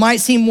roles might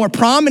seem more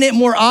prominent,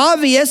 more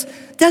obvious,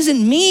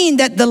 doesn't mean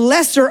that the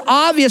lesser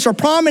obvious or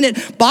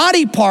prominent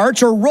body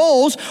parts or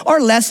roles are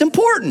less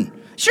important.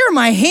 Sure,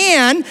 my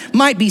hand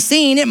might be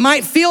seen. It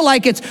might feel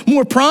like it's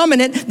more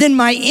prominent than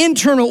my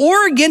internal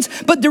organs,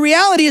 but the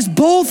reality is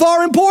both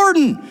are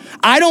important.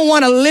 I don't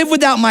want to live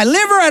without my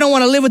liver. I don't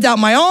want to live without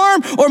my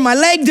arm or my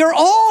leg. They're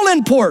all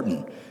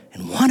important.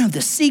 And one of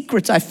the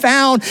secrets I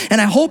found,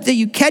 and I hope that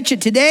you catch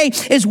it today,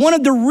 is one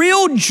of the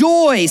real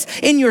joys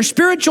in your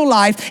spiritual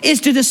life is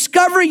to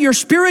discover your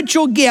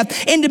spiritual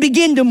gift and to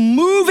begin to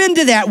move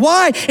into that.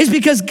 Why? It's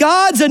because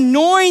God's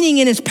anointing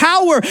and his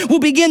power will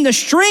begin to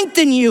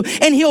strengthen you,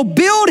 and he'll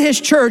build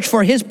his church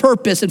for his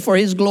purpose and for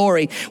his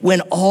glory when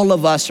all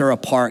of us are a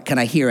part. Can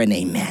I hear an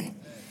amen?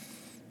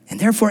 And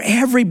therefore,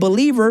 every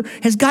believer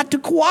has got to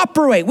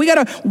cooperate. We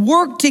got to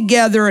work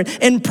together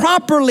and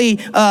properly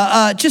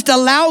just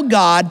allow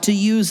God to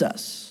use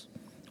us.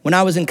 When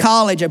I was in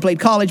college, I played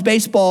college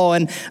baseball,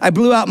 and I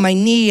blew out my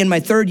knee in my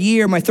third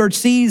year, my third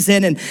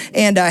season,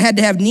 and I had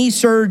to have knee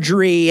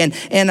surgery,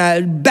 and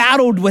I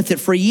battled with it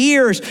for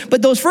years.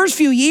 But those first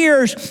few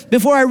years,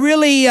 before I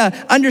really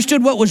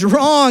understood what was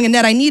wrong and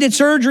that I needed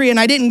surgery and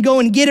I didn't go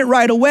and get it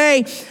right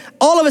away,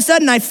 all of a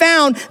sudden I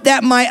found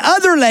that my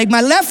other leg, my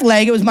left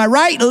leg, it was my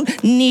right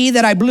knee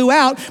that I blew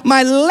out,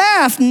 my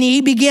left knee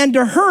began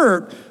to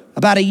hurt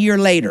about a year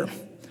later.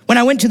 When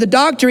I went to the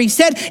doctor, he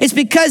said, it's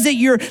because that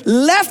your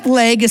left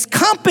leg is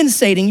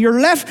compensating. Your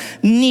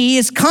left knee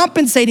is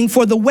compensating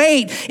for the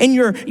weight, and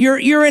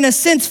you're in a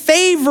sense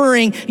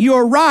favoring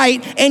your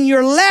right, and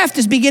your left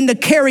is beginning to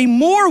carry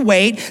more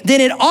weight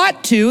than it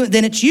ought to,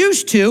 than it's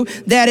used to,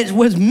 that it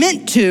was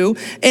meant to,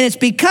 and it's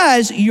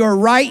because your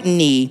right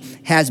knee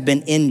has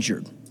been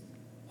injured.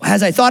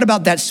 As I thought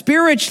about that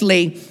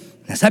spiritually,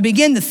 as I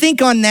begin to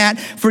think on that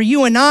for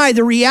you and I,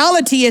 the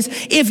reality is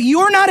if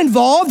you're not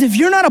involved, if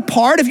you're not a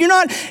part, if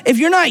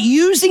you're not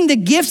using the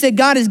gifts that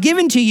God has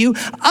given to you,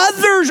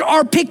 others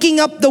are picking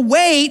up the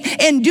weight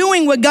and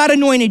doing what God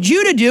anointed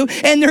you to do,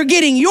 and they're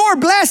getting your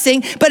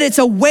blessing, but it's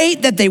a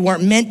weight that they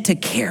weren't meant to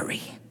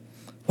carry.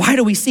 Why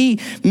do we see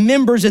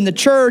members in the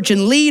church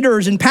and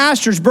leaders and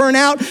pastors burn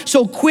out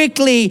so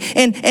quickly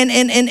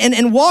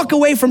and walk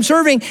away from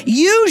serving?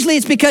 Usually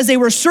it's because they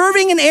were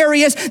serving in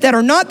areas that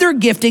are not their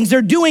giftings.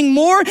 They're doing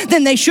more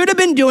than they should have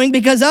been doing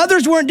because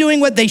others weren't doing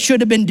what they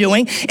should have been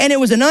doing. And it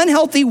was an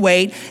unhealthy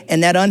weight,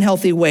 and that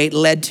unhealthy weight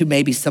led to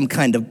maybe some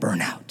kind of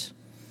burnout.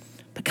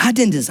 But God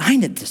didn't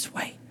design it this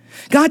way.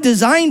 God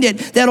designed it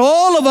that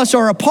all of us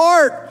are a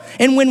part.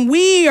 And when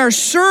we are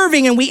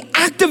serving and we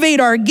activate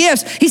our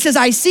gifts, he says,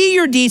 I see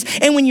your deeds.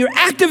 And when you're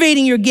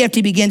activating your gift,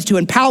 he begins to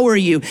empower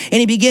you, and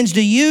he begins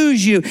to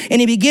use you,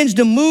 and he begins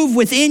to move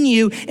within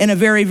you in a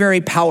very,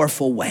 very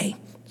powerful way.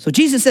 So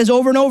Jesus says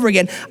over and over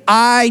again,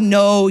 I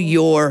know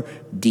your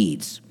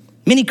deeds.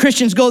 Many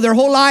Christians go their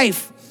whole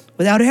life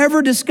without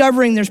ever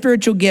discovering their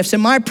spiritual gifts.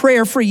 And my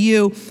prayer for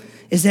you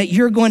is that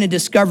you're going to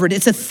discover it.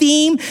 It's a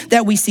theme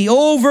that we see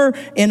over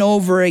and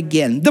over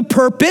again. The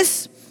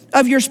purpose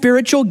of your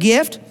spiritual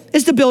gift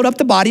is to build up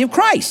the body of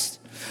Christ.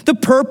 The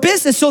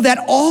purpose is so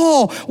that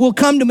all will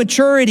come to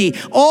maturity.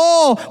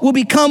 All will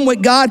become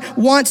what God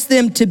wants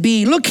them to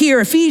be. Look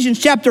here, Ephesians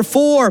chapter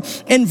 4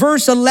 and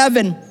verse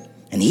 11.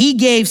 And he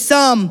gave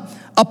some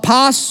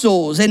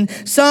apostles, and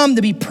some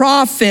to be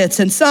prophets,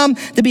 and some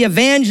to be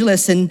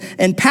evangelists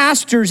and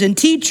pastors and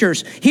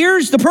teachers.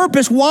 Here's the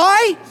purpose.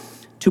 Why?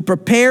 To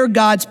prepare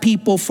God's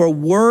people for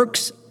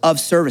works of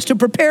service, to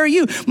prepare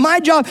you. My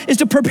job is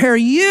to prepare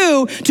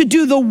you to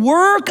do the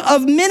work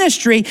of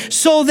ministry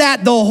so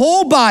that the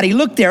whole body,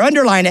 look there,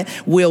 underline it,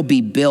 will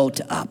be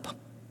built up.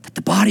 That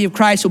the body of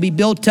Christ will be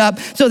built up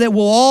so that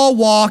we'll all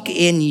walk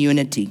in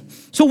unity.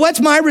 So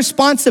what's my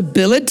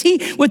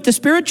responsibility with the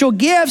spiritual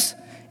gifts?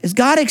 Is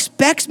God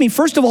expects me,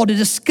 first of all, to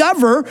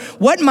discover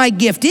what my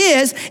gift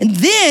is, and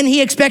then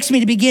he expects me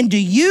to begin to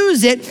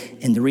use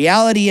it, and the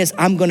reality is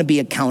I'm going to be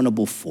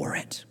accountable for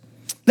it.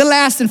 The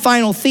last and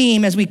final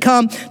theme as we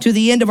come to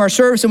the end of our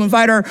service, and we'll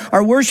invite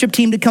our worship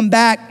team to come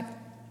back.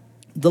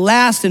 The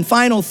last and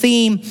final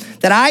theme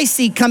that I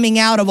see coming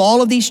out of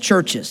all of these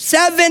churches,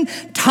 7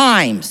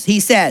 times he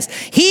says,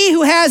 he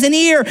who has an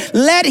ear,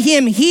 let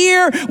him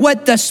hear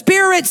what the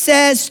Spirit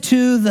says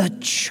to the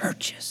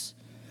churches.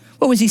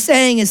 What was he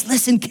saying is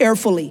listen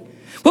carefully.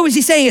 What was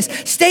he saying is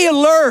stay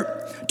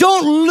alert.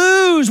 Don't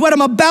lose what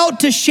I'm about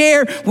to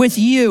share with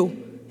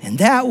you. And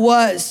that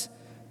was,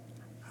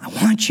 I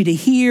want you to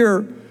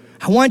hear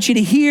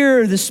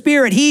the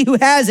Spirit. He who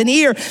has an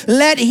ear,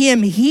 let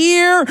him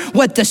hear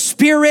what the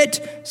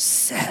Spirit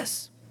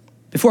says.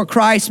 Before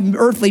Christ's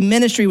earthly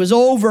ministry was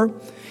over,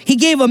 he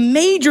gave a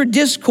major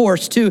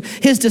discourse to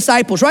his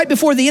disciples right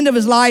before the end of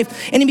his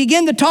life, and he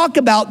began to talk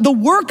about the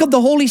work of the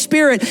Holy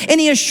Spirit,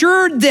 and he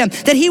assured them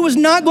that he was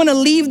not going to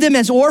leave them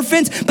as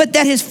orphans, but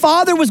that his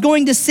Father was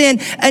going to send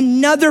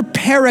another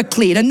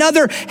paraclete,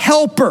 another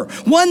helper,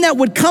 one that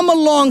would come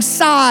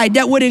alongside,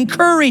 that would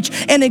encourage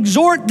and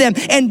exhort them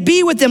and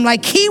be with them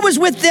like he was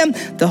with them.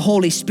 The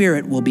Holy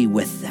Spirit will be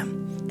with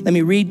them. Let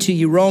me read to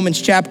you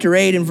Romans chapter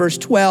 8 and verse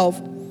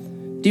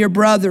 12. Dear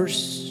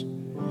brothers,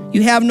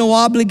 you have no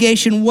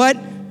obligation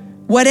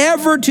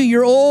whatever to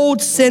your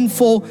old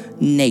sinful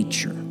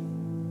nature.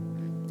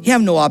 You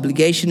have no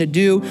obligation to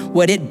do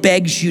what it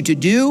begs you to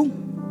do.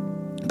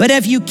 But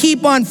if you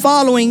keep on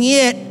following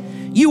it,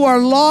 you are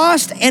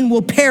lost and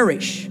will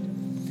perish.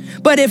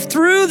 But if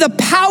through the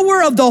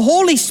power of the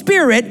Holy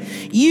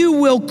Spirit, you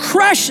will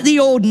crush the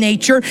old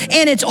nature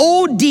and its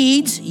old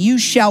deeds, you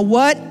shall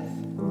what?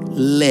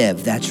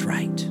 Live. That's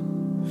right.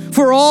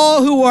 For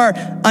all who are,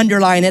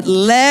 underline it,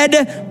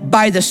 led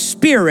by the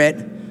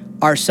Spirit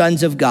are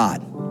sons of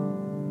God.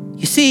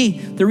 You see,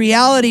 the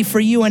reality for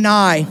you and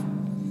I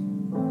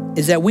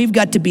is that we've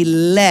got to be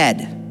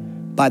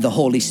led by the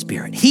Holy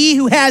Spirit. He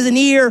who has an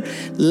ear,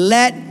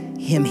 let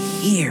him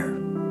hear.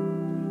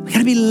 We got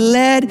to be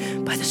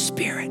led by the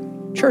Spirit.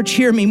 Church,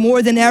 hear me,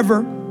 more than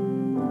ever,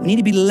 we need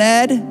to be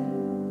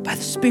led by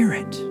the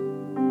Spirit.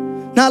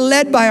 not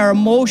led by our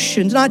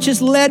emotions, not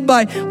just led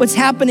by what's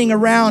happening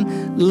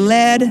around,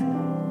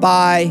 led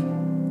by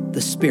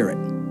the Spirit.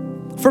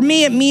 For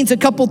me, it means a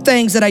couple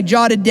things that I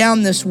jotted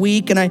down this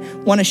week, and I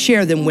want to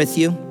share them with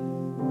you.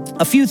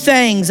 A few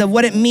things of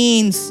what it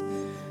means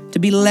to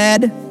be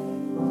led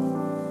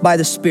by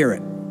the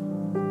Spirit.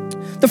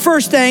 The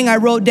first thing I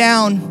wrote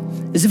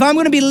down is if I'm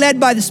going to be led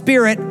by the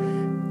Spirit,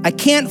 I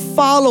can't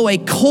follow a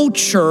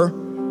culture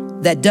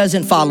that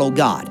doesn't follow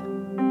God.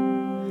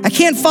 I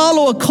can't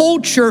follow a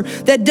culture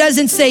that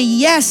doesn't say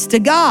yes to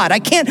God. I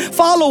can't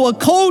follow a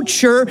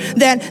culture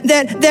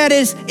that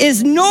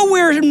is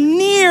nowhere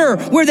near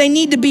where they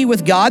need to be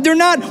with God. They're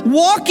not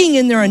walking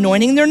in their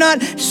anointing. They're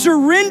not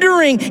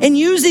surrendering and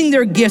using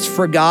their gifts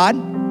for God.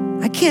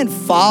 I can't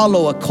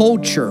follow a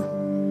culture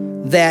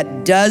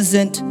that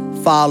doesn't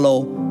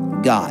follow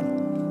God.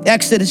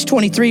 Exodus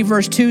 23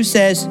 verse 2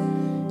 says,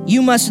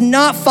 "You must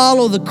not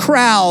follow the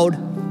crowd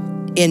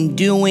in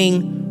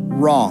doing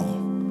wrong."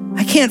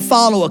 I can't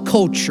follow a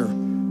culture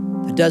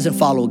that doesn't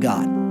follow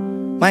God.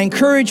 My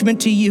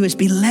encouragement to you is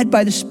be led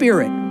by the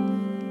Spirit.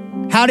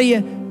 How do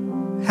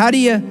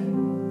you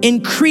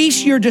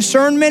increase your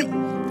discernment?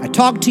 I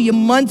talked to you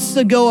months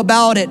ago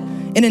about it,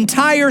 an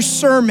entire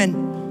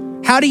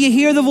sermon. How do you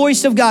hear the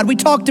voice of God? We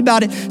talked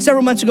about it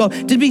several months ago.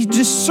 To be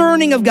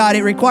discerning of God,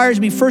 it requires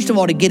me, first of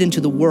all, to get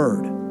into the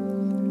Word,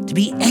 to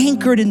be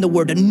anchored in the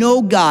Word, to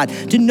know God,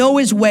 to know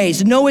His ways,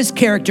 to know His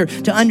character,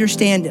 to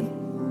understand Him.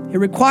 It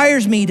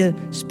requires me to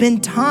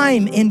spend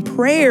time in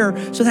prayer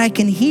so that I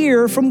can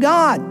hear from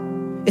God.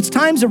 It's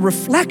times of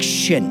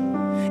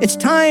reflection. It's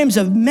times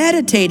of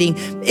meditating.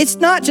 It's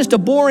not just a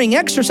boring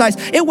exercise.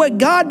 What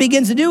God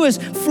begins to do is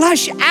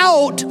flesh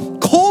out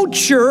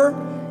culture,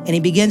 and He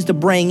begins to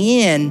bring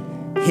in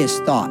His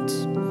thoughts.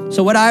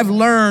 So what I've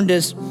learned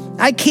is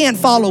I can't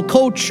follow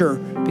culture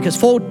because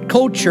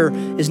culture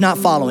is not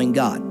following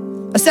God.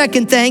 A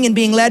second thing in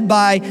being led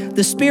by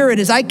the Spirit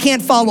is I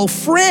can't follow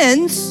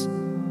friends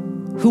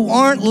who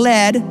aren't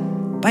led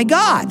by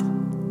God.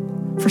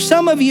 For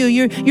some of you,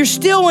 you're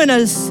still in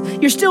a zone.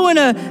 You're still in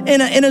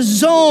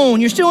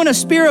a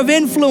sphere of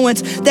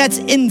influence that's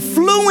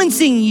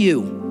influencing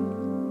you.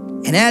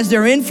 And as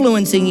they're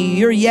influencing you,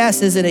 your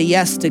yes isn't a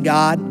yes to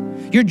God.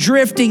 You're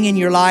drifting in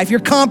your life. You're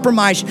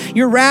compromised.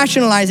 You're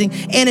rationalizing,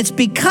 and it's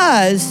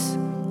because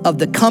of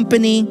the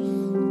company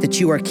that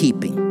you are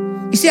keeping.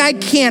 You see, I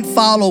can't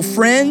follow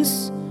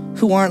friends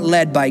who aren't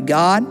led by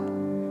God.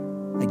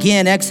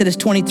 Again, Exodus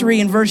 23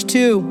 and verse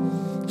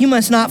 2, you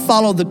must not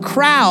follow the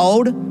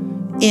crowd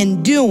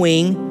in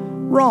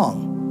doing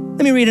wrong.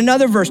 Let me read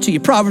another verse to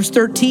you. Proverbs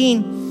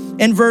 13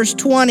 and verse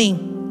 20.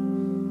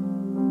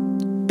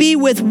 Be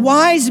with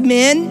wise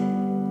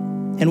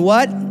men and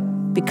what?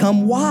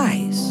 Become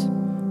wise.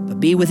 But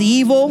be with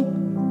evil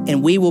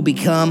and we will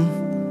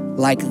become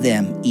like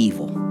them,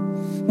 evil.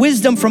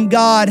 Wisdom from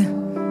God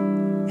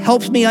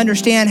helps me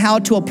understand how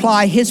to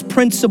apply His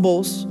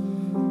principles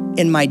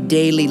in my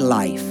daily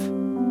life.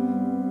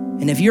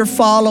 And if you're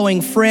following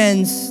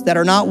friends that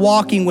are not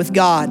walking with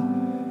God,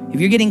 if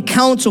you're getting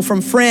counsel from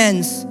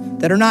friends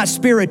that are not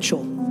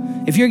spiritual,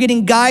 if you're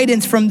getting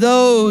guidance from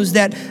those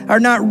that are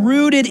not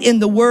rooted in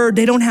the Word,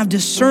 they don't have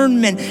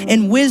discernment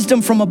and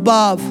wisdom from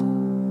above,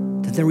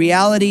 then the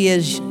reality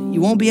is you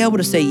won't be able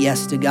to say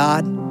yes to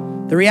God.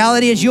 The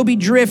reality is you'll be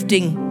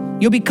drifting.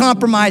 You'll be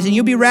compromising.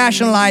 You'll be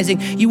rationalizing.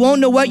 You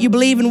won't know what you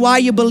believe and why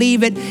you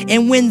believe it.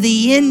 And when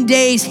the end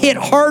days hit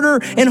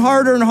harder and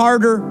harder and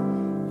harder,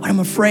 what I'm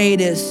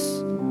afraid is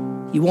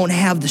you won't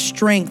have the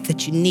strength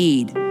that you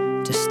need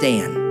to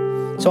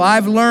stand. So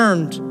I've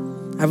learned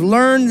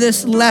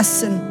this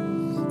lesson,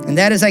 and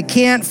that is I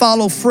can't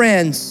follow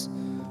friends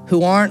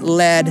who aren't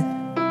led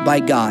by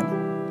God.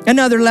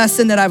 Another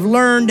lesson that I've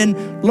learned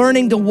in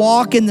learning to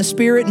walk in the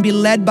Spirit and be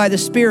led by the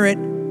Spirit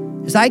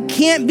is I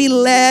can't be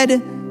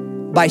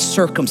led by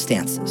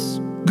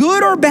circumstances,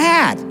 good or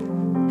bad.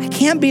 I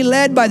can't be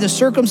led by the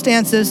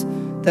circumstances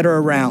that are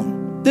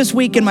around. This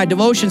week in my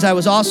devotions, I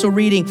was also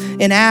reading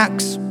in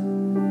Acts,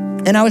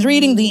 and I was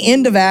reading the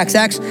end of Acts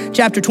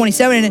chapter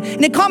 27,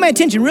 and it caught my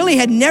attention, really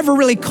had never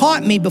really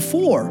caught me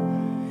before,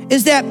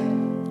 is that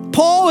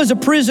Paul is a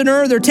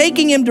prisoner. They're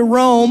taking him to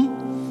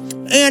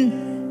Rome,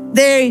 and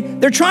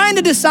they're trying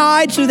to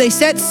decide should they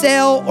set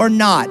sail or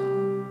not.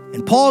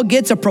 And Paul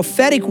gets a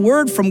prophetic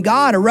word from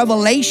God, a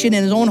revelation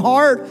in his own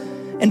heart,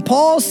 and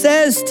Paul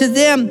says to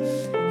them,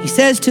 he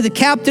says to the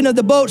captain of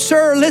the boat,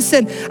 "Sir,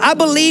 listen, I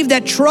believe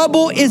that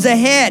trouble is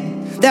ahead,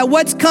 that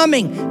what's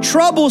coming,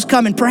 trouble's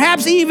coming,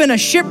 perhaps even a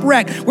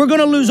shipwreck. We're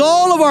going to lose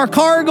all of our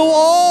cargo,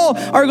 all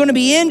are going to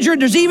be injured.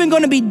 There's even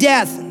going to be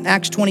death." In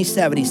Acts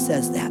 27, he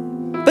says that.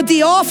 But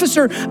the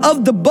officer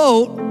of the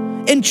boat,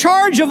 in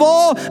charge of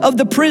all of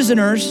the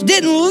prisoners,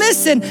 didn't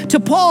listen to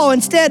Paul,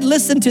 instead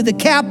listened to the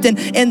captain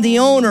and the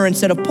owner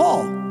instead of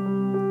Paul.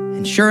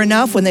 And sure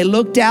enough, when they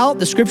looked out,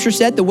 the scripture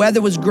said the weather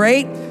was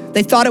great.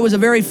 They thought it was a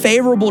very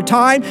favorable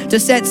time to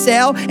set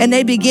sail, and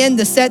they begin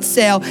to set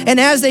sail. And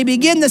as they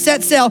begin to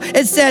set sail,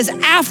 it says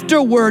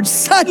afterwards,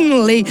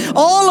 suddenly,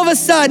 all of a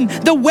sudden,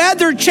 the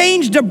weather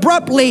changed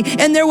abruptly,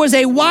 and there was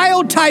a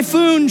wild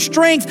typhoon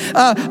strength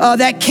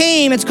that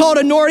came. It's called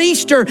a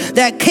nor'easter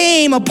that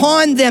came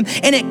upon them,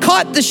 and it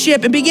caught the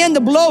ship and began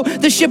to blow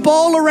the ship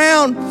all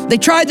around. They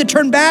tried to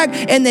turn back,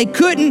 and they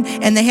couldn't,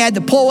 and they had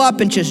to pull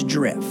up and just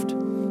drift.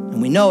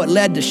 And we know it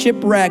led to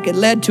shipwreck. It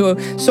led to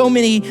so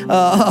many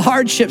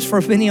hardships for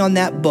many on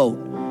that boat.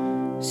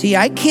 See,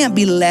 I can't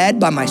be led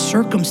by my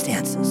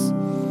circumstances.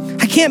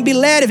 I can't be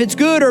led, if it's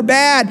good or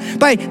bad,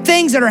 by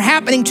things that are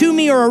happening to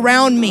me or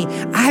around me.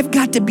 I've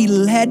got to be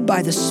led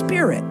by the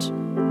Spirit.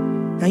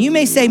 Now, you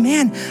may say,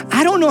 man,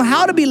 I don't know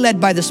how to be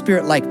led by the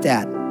Spirit like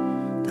that.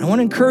 I want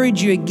to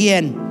encourage you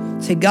again.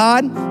 Say,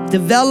 God,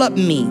 develop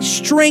me,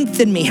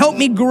 strengthen me, help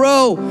me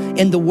grow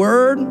in the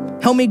Word.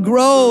 Help me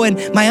grow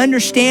in my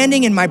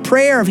understanding and my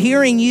prayer of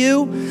hearing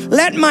you.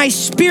 Let my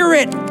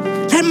spirit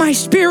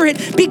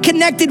be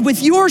connected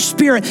with your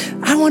Spirit.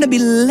 I want to be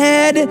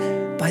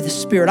led by the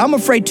Spirit. I'm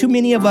afraid too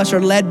many of us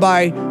are led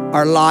by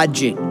our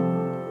logic.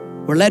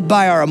 We're led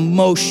by our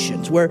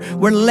emotions. We're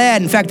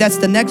led. In fact, that's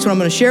the next one I'm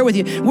going to share with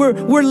you.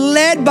 We're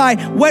led by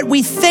what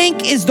we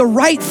think is the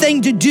right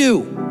thing to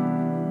do.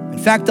 In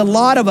fact, a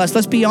lot of us,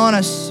 let's be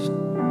honest,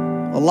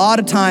 a lot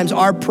of times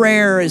our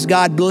prayer is,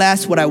 God,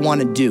 bless what I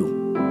want to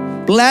do.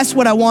 Bless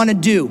what I want to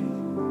do.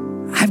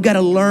 I've got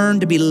to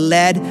learn to be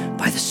led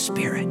by the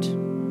Spirit.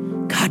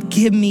 God,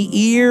 give me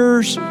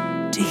ears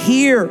to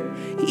hear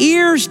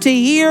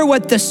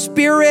what the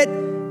Spirit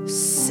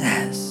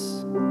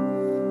says.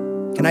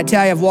 Can I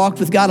tell you, I've walked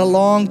with God a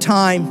long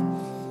time.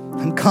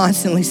 I'm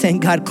constantly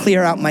saying, God,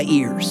 clear out my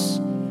ears.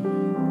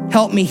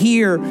 Help me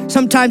hear.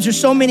 Sometimes there's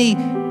so many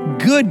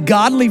good,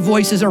 godly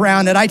voices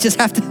around that I just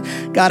have to,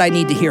 God, I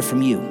need to hear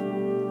from you.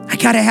 I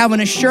got to have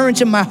an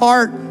assurance in my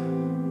heart.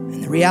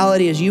 And the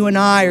reality is you and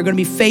I are going to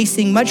be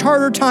facing much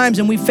harder times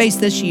than we faced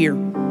this year.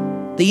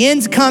 The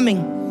end's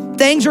coming.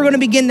 Things are going to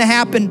begin to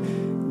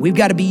happen. We've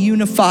got to be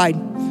unified.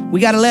 We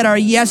got to let our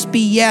yes be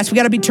yes. We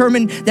got to be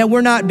determined that we're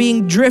not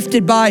being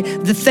drifted by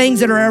the things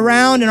that are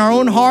around in our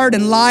own heart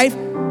and life.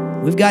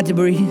 We've got to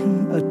be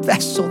a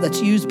vessel that's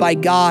used by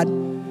God,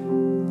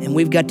 and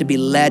we've got to be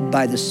led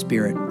by the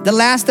Spirit. The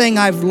last thing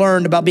I've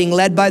learned about being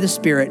led by the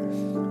Spirit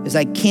is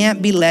I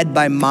can't be led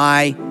by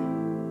my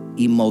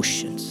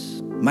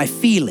emotions, my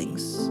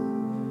feelings.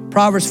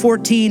 Proverbs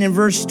 14 and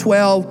verse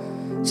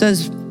 12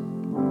 says,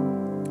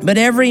 but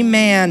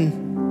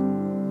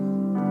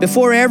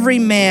before every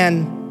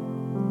man,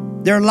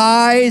 there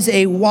lies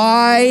a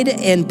wide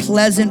and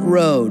pleasant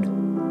road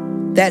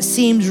that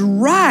seems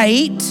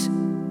right,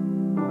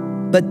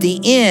 but the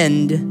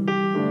end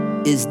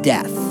is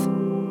death.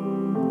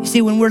 You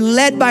see, when we're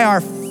led by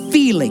our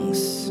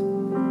feelings,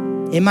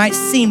 it might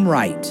seem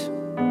right,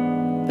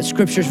 but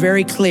Scripture's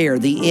very clear,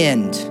 the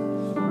end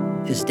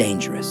is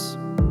dangerous.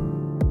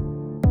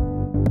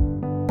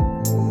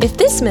 If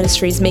this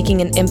ministry is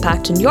making an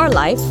impact in your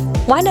life,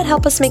 why not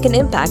help us make an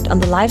impact on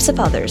the lives of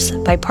others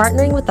by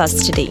partnering with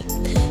us today?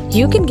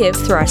 You can give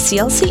through our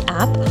CLC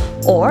app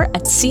or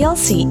at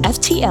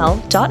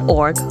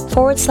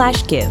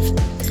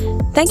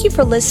clcftl.org/give. Thank you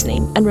for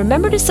listening, and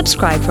remember to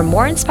subscribe for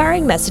more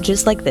inspiring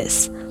messages like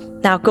this.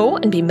 Now go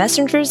and be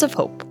messengers of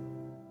hope.